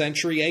 2nd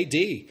century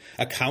AD,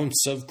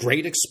 accounts of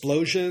great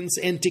explosions,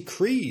 and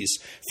decrees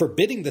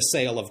forbidding the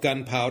sale of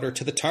gunpowder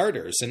to the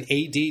Tartars in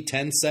AD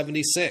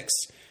 1076,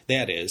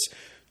 that is,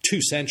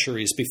 2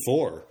 centuries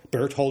before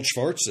Berthold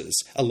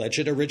Schwarz's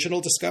alleged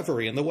original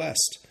discovery in the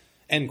West.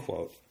 End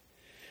quote.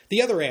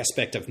 The other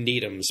aspect of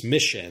Needham's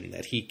mission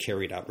that he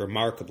carried out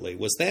remarkably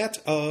was that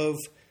of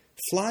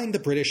flying the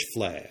British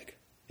flag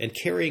and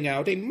carrying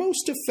out a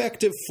most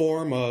effective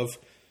form of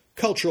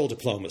cultural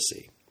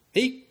diplomacy.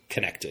 He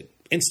connected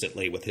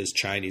instantly with his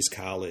Chinese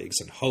colleagues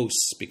and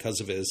hosts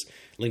because of his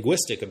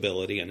linguistic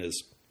ability and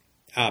his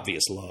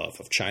obvious love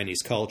of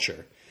Chinese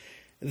culture.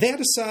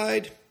 That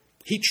aside,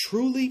 he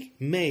truly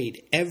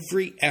made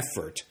every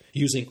effort,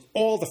 using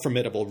all the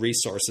formidable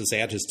resources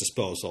at his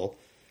disposal,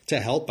 to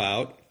help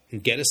out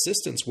and get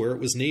assistance where it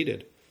was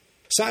needed.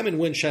 Simon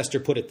Winchester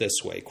put it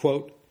this way,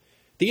 quote,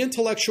 "The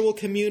intellectual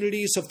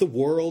communities of the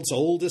world's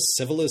oldest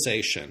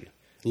civilization,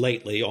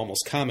 lately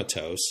almost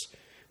comatose,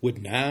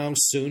 would now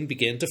soon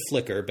begin to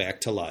flicker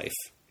back to life."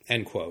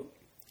 End quote.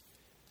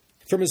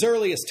 From his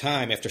earliest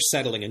time after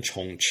settling in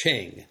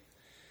Chongqing,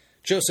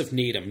 Jospeh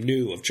Needham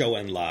knew of Zhou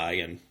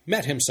Enlai and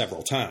met him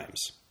several times.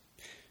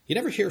 You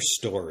never hear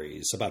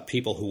stories about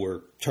people who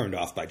were turned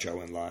off by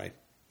Zhou Enlai.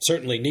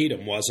 Certainly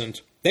Needham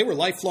wasn't. They were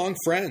lifelong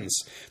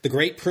friends. The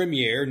great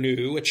premier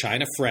knew a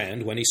China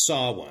friend when he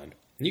saw one.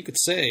 And you could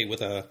say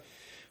with a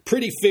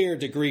pretty fair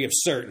degree of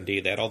certainty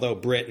that although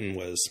Britain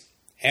was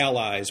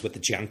allies with the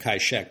Chiang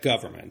Kai-shek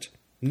government,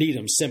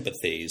 Needham's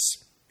sympathies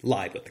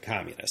lied with the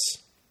communists.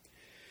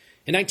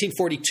 In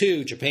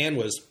 1942, Japan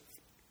was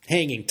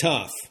hanging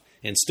tough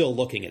and still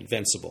looking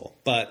invincible.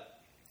 But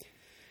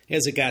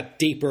as it got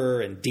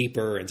deeper and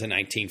deeper into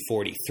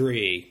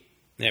 1943,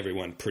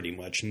 everyone pretty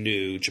much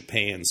knew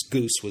Japan's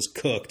goose was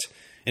cooked,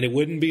 and it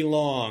wouldn't be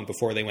long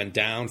before they went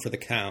down for the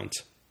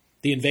count.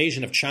 The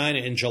invasion of China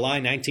in July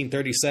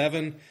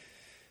 1937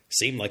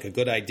 seemed like a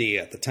good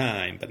idea at the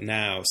time, but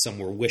now some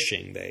were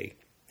wishing they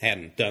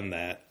hadn't done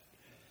that.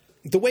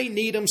 The way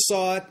Needham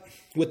saw it,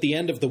 with the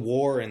end of the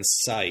war in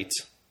sight,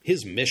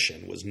 his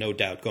mission was no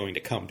doubt going to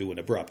come to an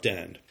abrupt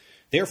end.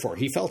 Therefore,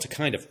 he felt a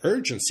kind of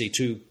urgency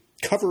to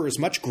cover as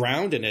much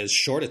ground in as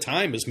short a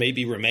time as may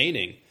be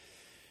remaining.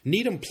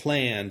 Needham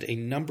planned a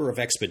number of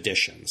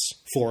expeditions,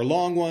 4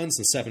 long ones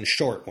and 7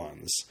 short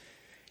ones,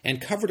 and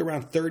covered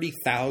around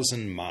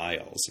 30,000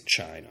 miles in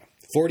China,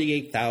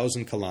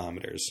 48,000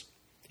 kilometers.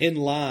 In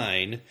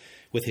line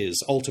with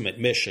his ultimate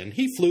mission,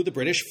 he flew the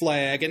British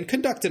flag and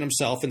conducted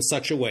himself in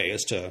such a way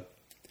as to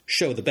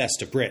show the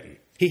best of Britain.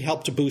 He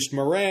helped to boost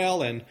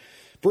morale and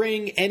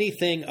bring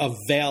anything of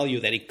value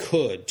that he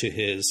could to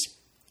his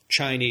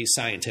Chinese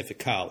scientific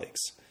colleagues.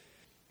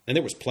 And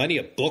there was plenty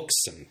of books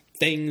and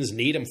things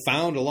Needham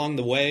found along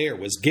the way or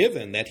was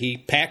given that he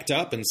packed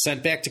up and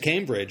sent back to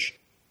Cambridge.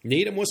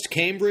 Needham was to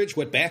Cambridge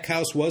what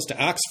Backhouse was to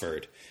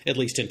Oxford, at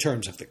least in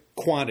terms of the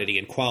quantity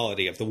and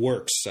quality of the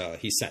works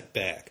he sent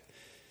back.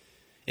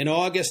 In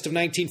August of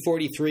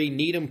 1943,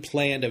 Needham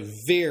planned a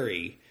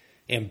very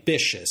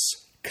ambitious,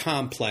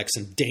 complex,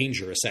 and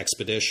dangerous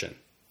expedition.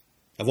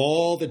 Of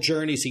all the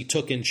journeys he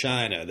took in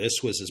China,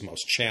 this was his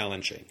most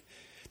challenging.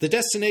 The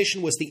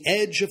destination was the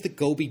edge of the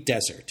Gobi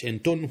Desert in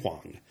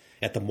Dunhuang,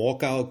 at the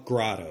Mogao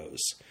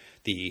Grottos.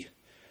 The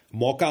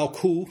Mogao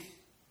Ku,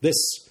 this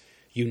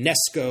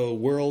UNESCO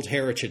World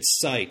Heritage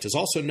Site, is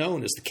also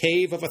known as the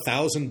Cave of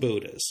 1,000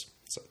 Buddhas.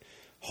 It's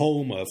a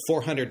home of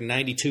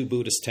 492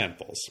 Buddhist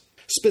temples.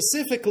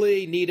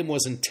 Specifically, Needham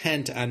was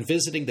intent on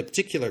visiting the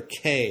particular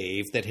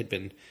cave that had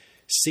been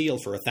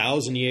sealed for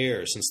 1,000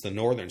 years since the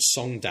northern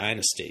Song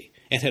dynasty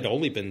and had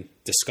only been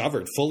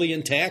discovered fully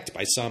intact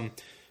by some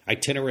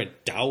itinerant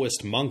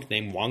Taoist monk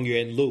named Wang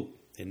Yuanlu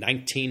in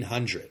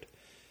 1900.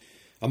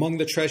 Among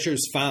the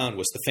treasures found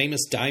was the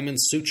famous Diamond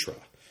Sutra,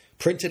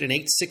 printed in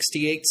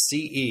 868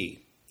 CE,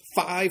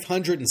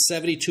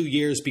 572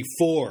 years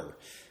before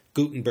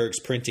Gutenberg's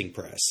printing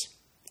press.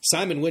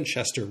 Simon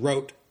Winchester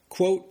wrote,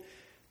 quote,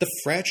 "The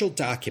fragile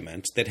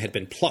document that had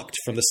been plucked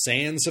from the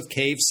sands of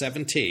Cave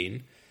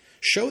 17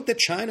 showed that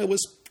China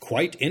was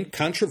quite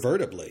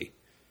incontrovertibly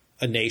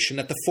a nation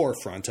at the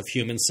forefront of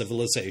human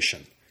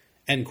civilization."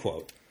 End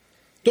quote.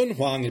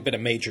 Dunhuang had been a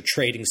major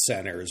trading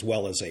center as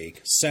well as a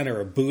center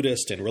of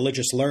Buddhist and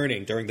religious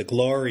learning during the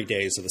glory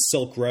days of the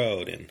Silk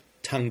Road in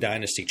Tang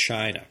Dynasty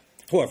China.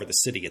 However, the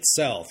city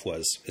itself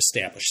was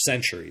established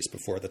centuries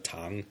before the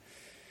Tang.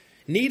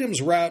 Needham's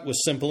route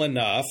was simple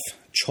enough.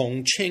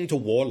 Chongqing to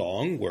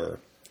Wolong, where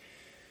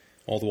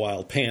all the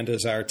wild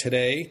pandas are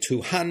today,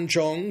 to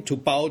Hanzhong, to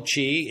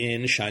Baoji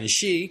in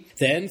Shanxi,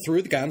 then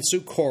through the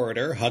Gansu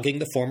Corridor, hugging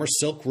the former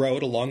Silk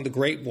Road along the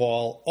Great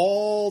Wall,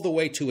 all the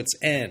way to its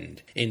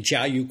end in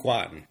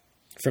Jiayuguan.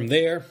 From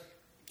there,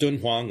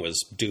 Dunhuang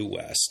was due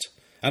west.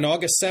 On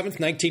August 7th,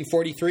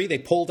 1943, they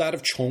pulled out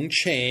of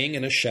Chongqing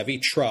in a Chevy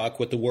truck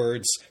with the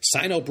words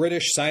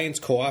Sino-British Science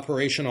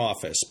Cooperation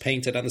Office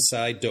painted on the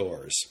side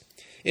doors.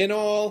 In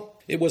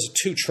all, it was a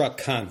 2-truck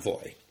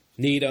convoy.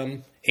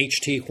 Needham,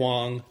 H.T.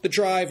 Huang, the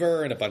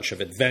driver, and a bunch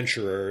of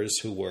adventurers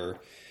who were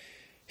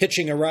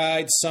hitching a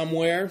ride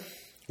somewhere.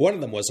 One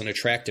of them was an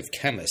attractive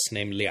chemist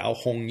named Liao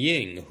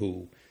Hongying,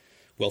 who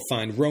will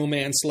find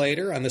romance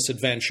later on this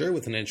adventure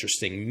with an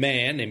interesting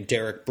man named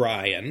Derek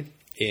Bryan.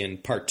 In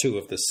part 2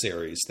 of this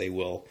series, they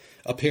will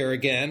appear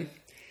again.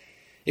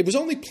 It was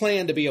only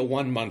planned to be a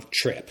 1-month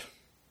trip.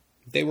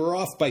 They were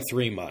off by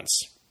 3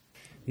 months.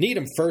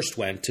 Needham first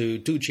went to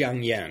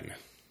Dujiangyan.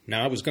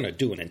 Now, I was going to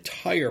do an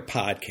entire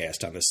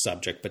podcast on this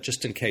subject, but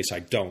just in case I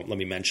don't, let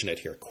me mention it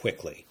here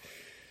quickly.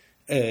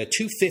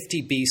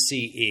 250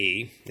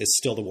 BCE is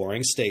still the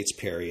Warring States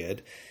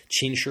period.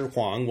 Qin Shi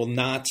Huang will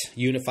not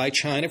unify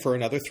China for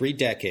another 3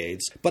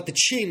 decades, but the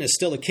Qin is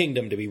still a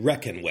kingdom to be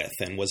reckoned with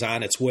and was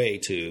on its way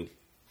to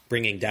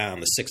bringing down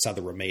the 6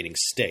 other remaining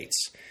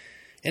states.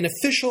 An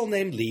official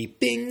named Li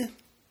Bing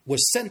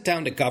was sent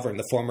down to govern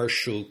the former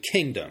Shu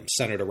kingdom,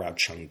 centered around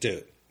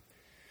Chengdu.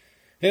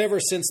 Ever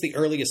since the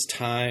earliest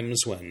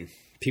times when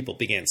people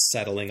began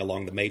settling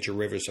along the major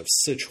rivers of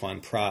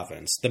Sichuan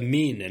province, the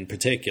Min in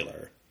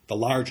particular, the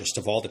largest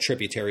of all the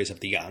tributaries of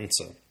the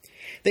Yangtze,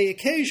 they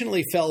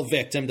occasionally fell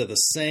victim to the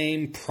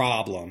same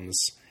problems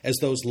as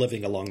those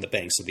living along the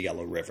banks of the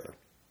Yellow River.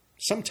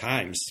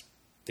 Sometimes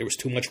there was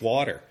too much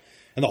water,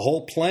 and the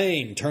whole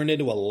plain turned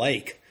into a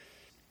lake.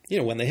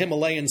 When the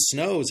Himalayan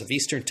snows of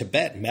eastern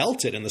Tibet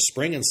melted in the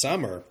spring and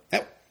summer,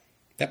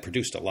 that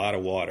produced a lot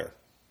of water.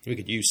 We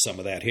could use some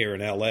of that here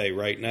in L.A.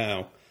 right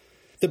now.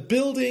 The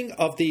building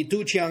of the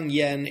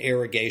Dujiangyan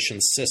irrigation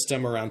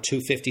system around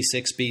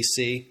 256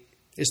 B.C.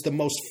 is the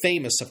most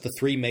famous of the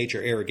 3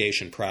 major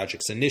irrigation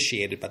projects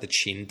initiated by the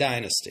Qin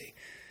dynasty.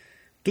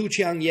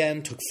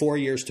 Dujiangyan took 4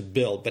 years to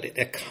build, but it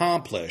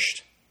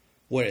accomplished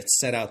what it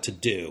set out to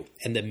do,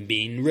 and the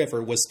Min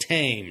River was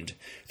tamed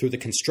through the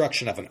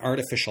construction of an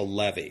artificial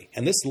levee.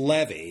 And this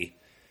levee,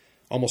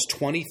 almost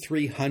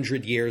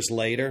 2,300 years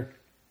later,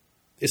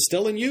 is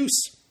still in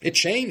use. It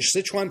changed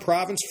Sichuan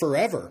province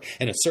forever,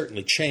 and it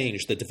certainly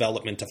changed the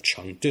development of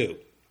Chengdu.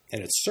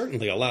 And it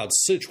certainly allowed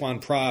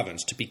Sichuan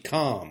province to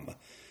become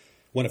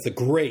one of the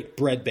great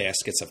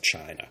breadbaskets of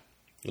China.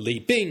 Li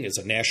Bing is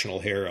a national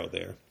hero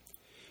there.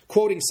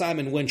 Quoting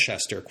Simon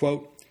Winchester,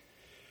 quote,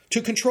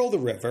 "To control the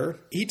river,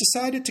 he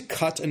decided to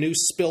cut a new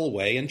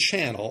spillway and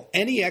channel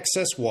any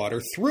excess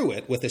water through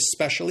it with a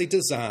specially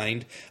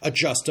designed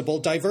adjustable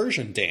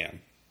diversion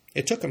dam.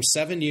 It took him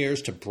 7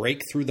 years to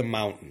break through the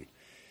mountain.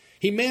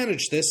 He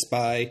managed this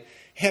by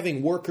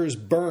having workers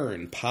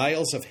burn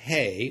piles of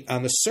hay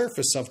on the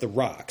surface of the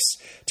rocks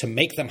to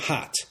make them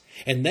hot,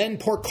 and then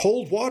pour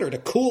cold water to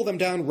cool them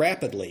down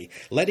rapidly,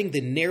 letting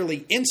the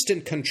nearly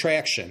instant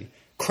contraction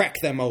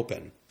crack them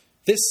open.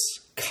 This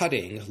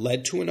cutting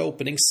led to an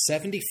opening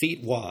 70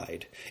 feet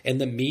wide, and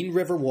the Min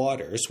River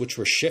waters, which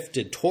were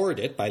shifted toward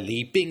it by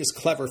Li Bing's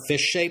clever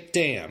fish-shaped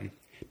dam,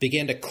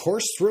 began to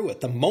course through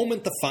it the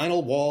moment the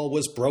final wall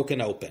was broken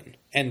open."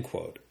 End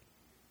quote.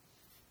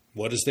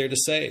 What is there to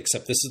say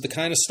except this is the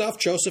kind of stuff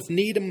Jospeh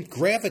Needham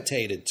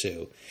gravitated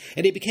to,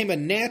 and he became a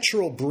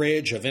natural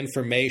bridge of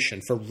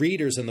information for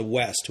readers in the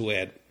West who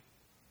had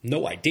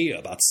no idea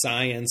about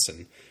science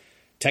and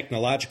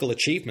technological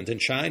achievement in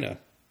China.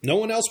 No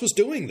one else was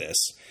doing this,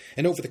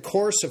 and over the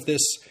course of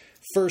this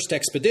first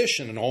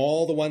expedition and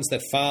all the ones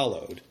that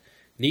followed,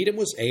 Needham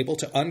was able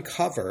to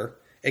uncover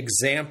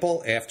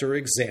example after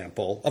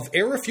example of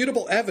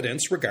irrefutable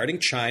evidence regarding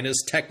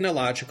China's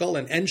technological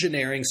and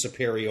engineering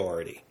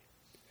superiority.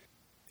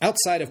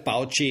 Outside of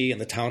Baoji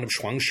and the town of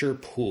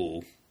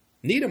Shuangshi,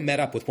 Needham met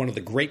up with one of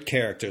the great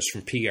characters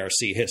from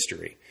PRC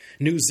history,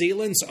 New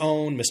Zealand's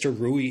own Mr.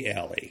 Rui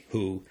Ali,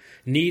 who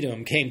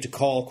Needham came to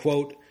call,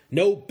 quote,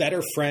 "no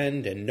better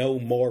friend and no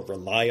more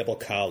reliable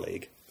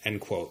colleague,"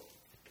 end quote.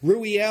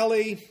 Rui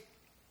Ali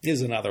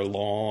is another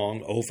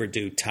long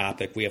overdue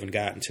topic we haven't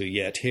gotten to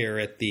yet here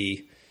at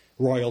the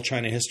Royal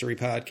China History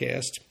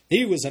Podcast.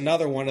 He was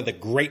another one of the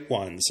great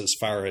ones as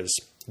far as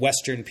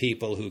Western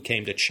people who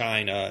came to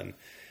China and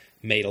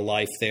made a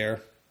life there.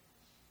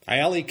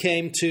 Ali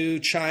came to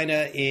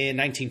China in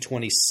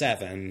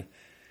 1927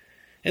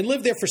 and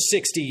lived there for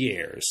 60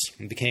 years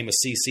and became a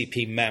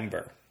CCP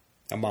member.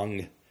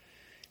 Among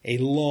a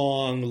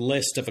long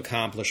list of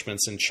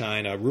accomplishments in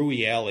China,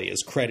 Rui Ali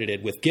is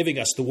credited with giving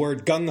us the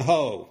word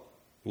gung-ho,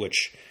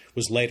 which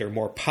was later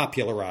more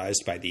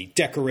popularized by the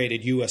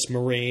decorated U.S.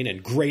 Marine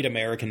and great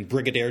American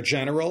Brigadier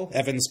General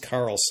Evans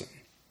Carlson.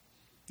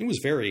 It was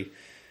very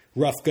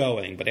rough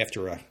going, but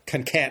after a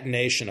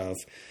concatenation of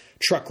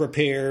truck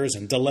repairs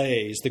and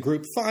delays, the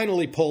group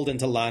finally pulled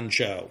into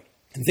Lanzhou.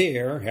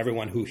 There,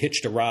 everyone who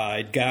hitched a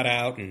ride got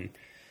out and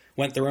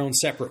went their own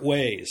separate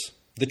ways.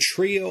 The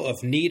trio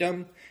of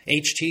Needham,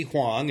 H.T.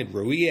 Huang, and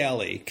Rui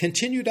Ali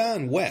continued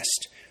on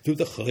west through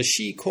the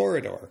Hexi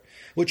corridor,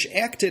 which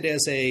acted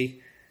as a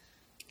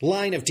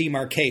line of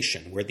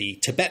demarcation where the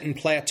Tibetan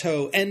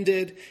plateau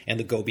ended and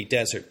the Gobi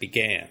Desert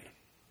began.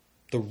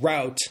 The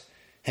route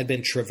had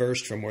been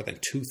traversed for more than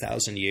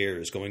 2,000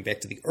 years, going back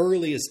to the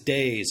earliest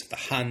days of the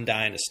Han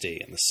Dynasty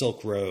and the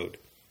Silk Road.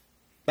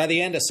 By the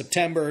end of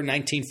September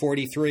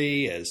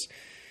 1943, as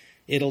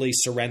Italy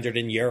surrendered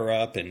in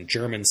Europe and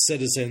German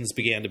citizens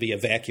began to be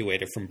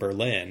evacuated from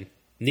Berlin,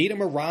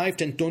 Needham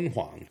arrived in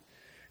Dunhuang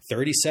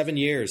 37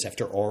 years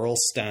after Oral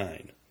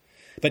Stein.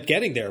 But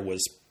getting there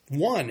was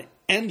one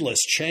endless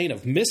chain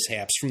of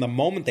mishaps from the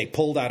moment they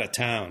pulled out of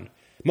town.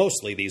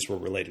 Mostly these were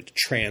related to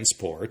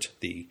transport,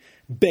 the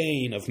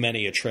bane of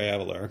many a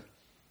traveler.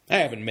 I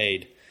haven't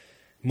made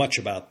much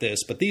about this,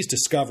 but these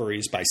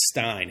discoveries by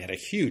Stein had a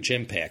huge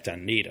impact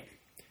on Needham.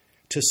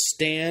 To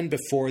stand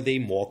before the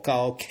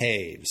Mokao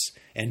caves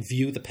and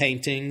view the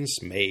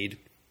paintings made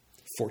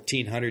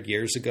 1,400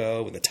 years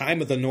ago, in the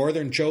time of the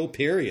Northern Zhou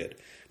period,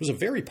 was a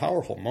very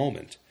powerful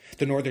moment.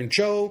 The Northern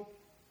Zhou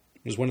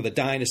was one of the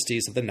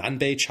dynasties of the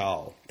Nanbei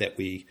Chao that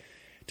we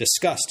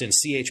discussed in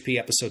CHP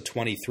episode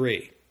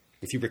 23.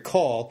 If you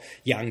recall,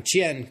 Yang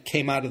Jian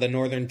came out of the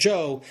Northern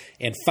Zhou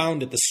and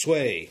founded the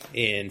Sui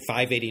in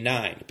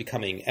 589,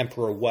 becoming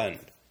Emperor Wen.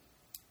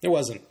 There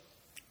wasn't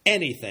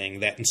anything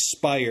that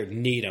inspired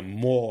Needham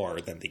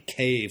more than the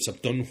caves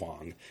of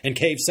Dunhuang, and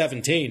Cave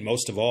 17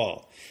 most of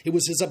all. It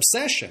was his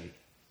obsession.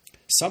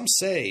 Some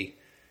say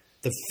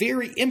the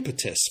very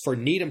impetus for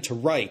Needham to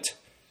write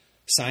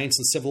Science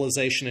and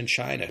Civilization in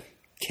China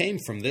came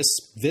from this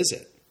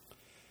visit.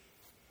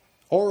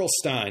 Oral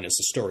Stein, as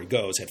the story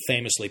goes, had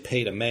famously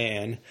paid a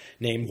man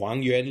named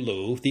Wang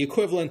Yuanlu the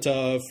equivalent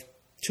of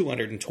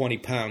 220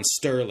 pounds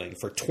sterling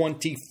for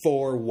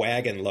 24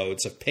 wagon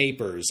loads of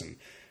papers and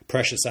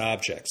precious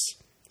objects.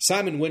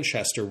 Simon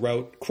Winchester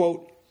wrote,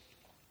 quote,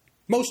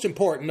 "Most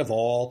important of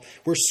all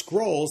were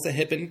scrolls that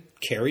had been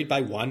carried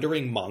by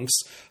wandering monks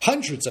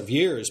hundreds of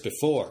years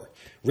before,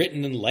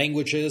 written in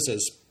languages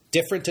as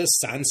different as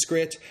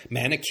Sanskrit,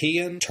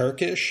 Manichaean,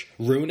 Turkish,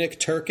 Runic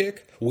Turkic,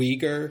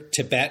 Uyghur,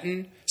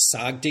 Tibetan,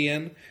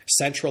 Sogdian,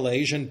 Central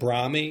Asian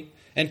Brahmi,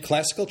 and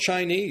Classical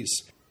Chinese.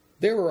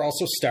 There were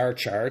also star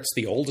charts,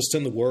 the oldest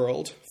in the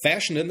world,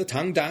 fashioned in the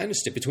Tang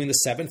Dynasty between the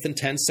 7th and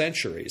 10th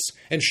centuries,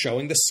 and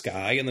showing the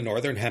sky in the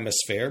northern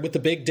hemisphere with the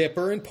Big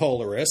Dipper and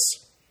Polaris,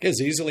 as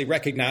easily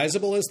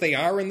recognizable as they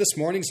are in this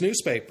morning's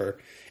newspaper.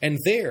 And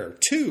there,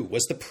 too,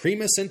 was the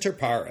Primus Inter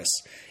Pares,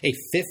 a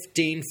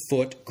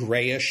 15-foot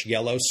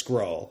grayish-yellow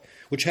scroll,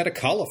 which had a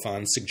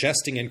colophon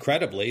suggesting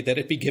incredibly that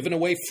it be given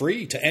away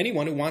free to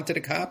anyone who wanted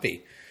a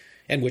copy,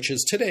 and which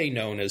is today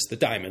known as the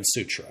Diamond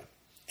Sutra."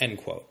 End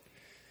quote.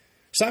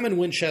 Simon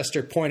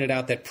Winchester pointed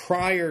out that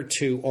prior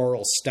to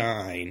Oral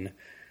Stein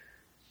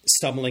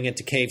stumbling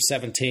into Cave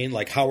 17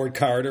 like Howard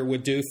Carter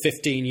would do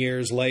 15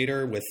 years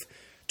later with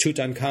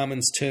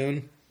Tutankhamun's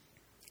tomb,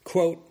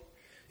 quote,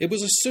 "It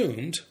was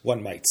assumed,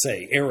 one might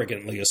say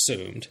arrogantly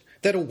assumed,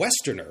 that a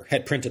Westerner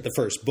had printed the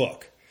first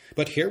book,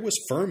 but here was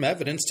firm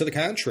evidence to the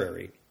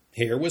contrary.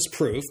 Here was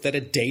proof that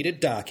a dated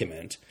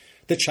document,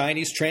 the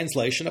Chinese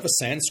translation of a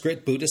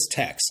Sanskrit Buddhist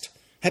text,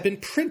 had been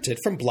printed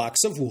from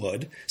blocks of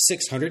wood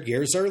 600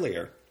 years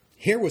earlier.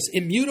 Here was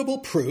immutable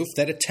proof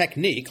that a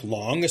technique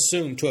long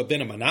assumed to have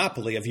been a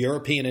monopoly of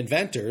European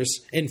inventors,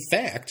 in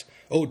fact,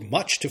 owed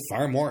much to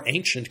far more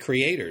ancient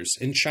creators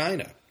in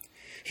China.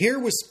 Here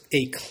was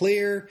a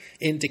clear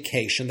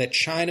indication that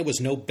China was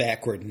no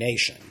backward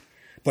nation,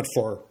 but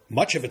for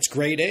much of its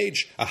great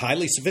age, a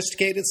highly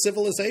sophisticated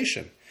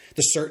civilization,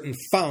 the certain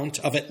fount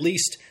of at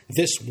least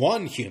this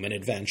one human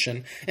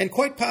invention, and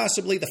quite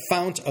possibly the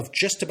fount of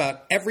just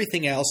about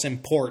everything else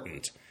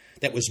important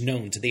that was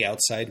known to the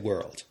outside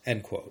world."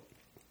 End quote.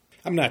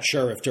 I'm not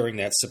sure if during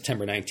that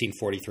September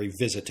 1943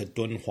 visit to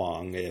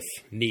Dunhuang, if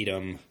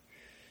Needham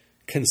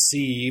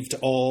conceived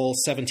all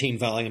 17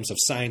 volumes of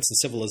Science and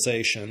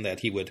Civilization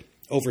that he would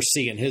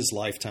oversee in his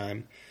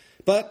lifetime,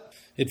 but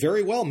it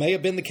very well may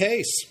have been the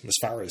case. As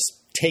far as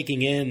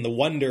taking in the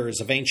wonders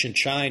of ancient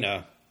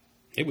China,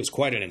 it was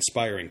quite an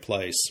inspiring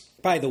place.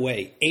 By the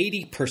way,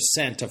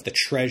 80% of the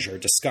treasure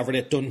discovered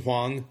at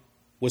Dunhuang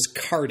was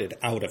carted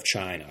out of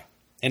China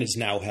and is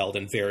now held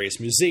in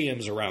various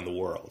museums around the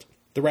world.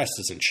 The rest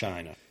is in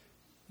China.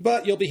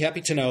 But you'll be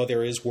happy to know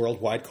there is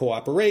worldwide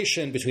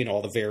cooperation between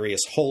all the various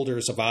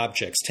holders of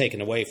objects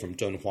taken away from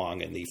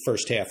Dunhuang in the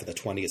first half of the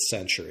 20th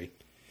century.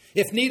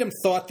 If Needham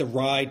thought the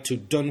ride to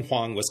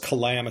Dunhuang was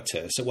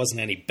calamitous, it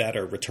wasn't any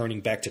better returning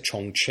back to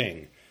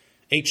Chongqing.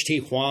 H.T.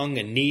 Huang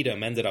and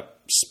Needham ended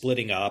up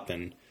splitting up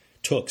and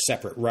took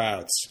separate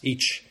routes,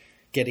 each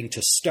getting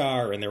to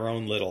star in their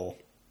own little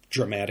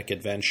dramatic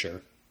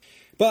adventure.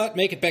 But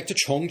make it back to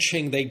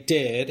Chongqing they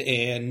did,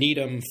 and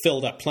Needham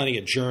filled up plenty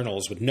of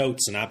journals with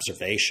notes and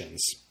observations.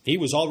 He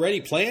was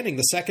already planning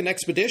the second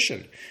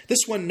expedition,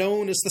 this one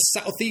known as the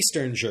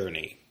Southeastern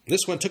Journey.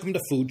 This one took him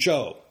to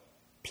Fuzhou.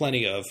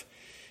 Plenty of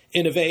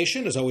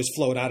innovation has always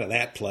flowed out of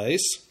that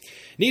place.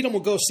 Needham will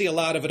go see a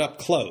lot of it up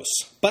close,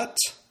 but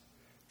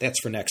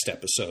that's for next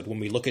episode, when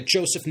we look at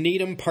Joseph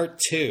Needham Part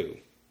 2.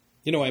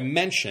 You know, I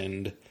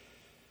mentioned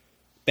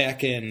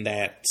back in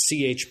that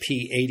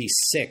CHP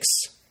 86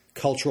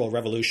 Cultural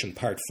Revolution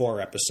Part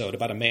 4 episode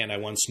about a man I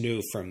once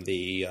knew from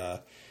the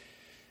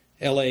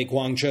L.A.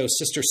 Guangzhou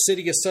Sister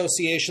City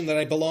Association that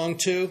I belonged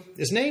to.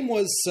 His name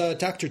was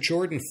Dr.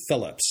 Jordan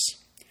Phillips.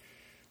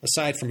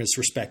 Aside from his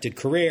respected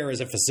career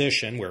as a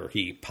physician, where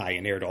he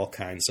pioneered all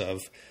kinds of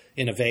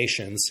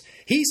innovations,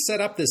 he set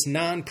up this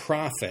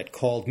nonprofit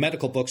called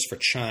Medical Books for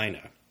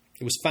China.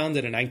 It was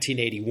founded in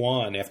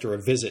 1981 after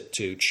a visit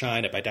to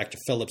China by Dr.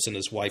 Phillips and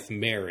his wife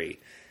Mary.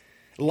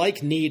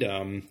 Like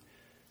Needham,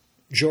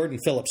 Jordan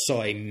Phillips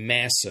saw a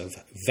massive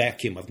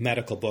vacuum of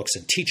medical books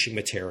and teaching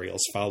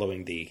materials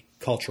following the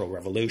Cultural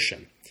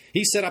Revolution.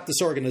 He set up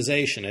this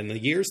organization, and in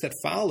the years that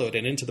followed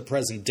and into the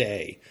present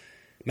day,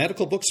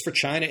 Medical Books for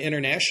China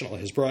International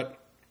has brought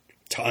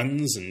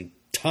tons and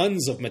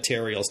tons of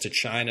materials to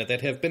China that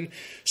have been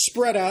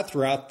spread out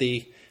throughout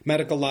the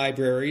medical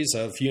libraries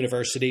of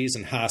universities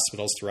and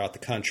hospitals throughout the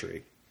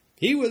country.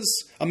 He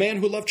was a man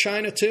who loved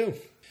China, too.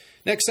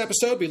 Next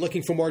episode, we'll be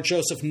looking for more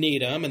Jospeh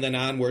Needham and then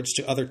onwards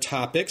to other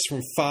topics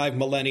from 5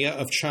 millennia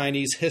of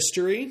Chinese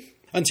history.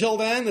 Until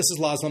then, this is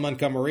Laszlo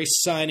Montgomery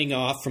signing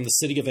off from the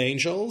City of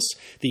Angels,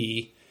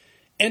 the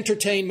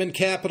entertainment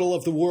capital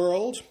of the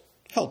world,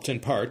 helped in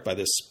part by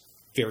this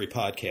very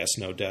podcast,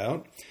 no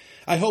doubt.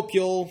 I hope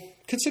you'll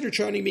consider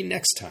joining me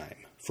next time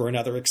for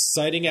another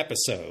exciting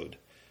episode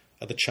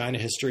of the China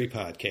History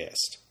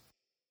Podcast.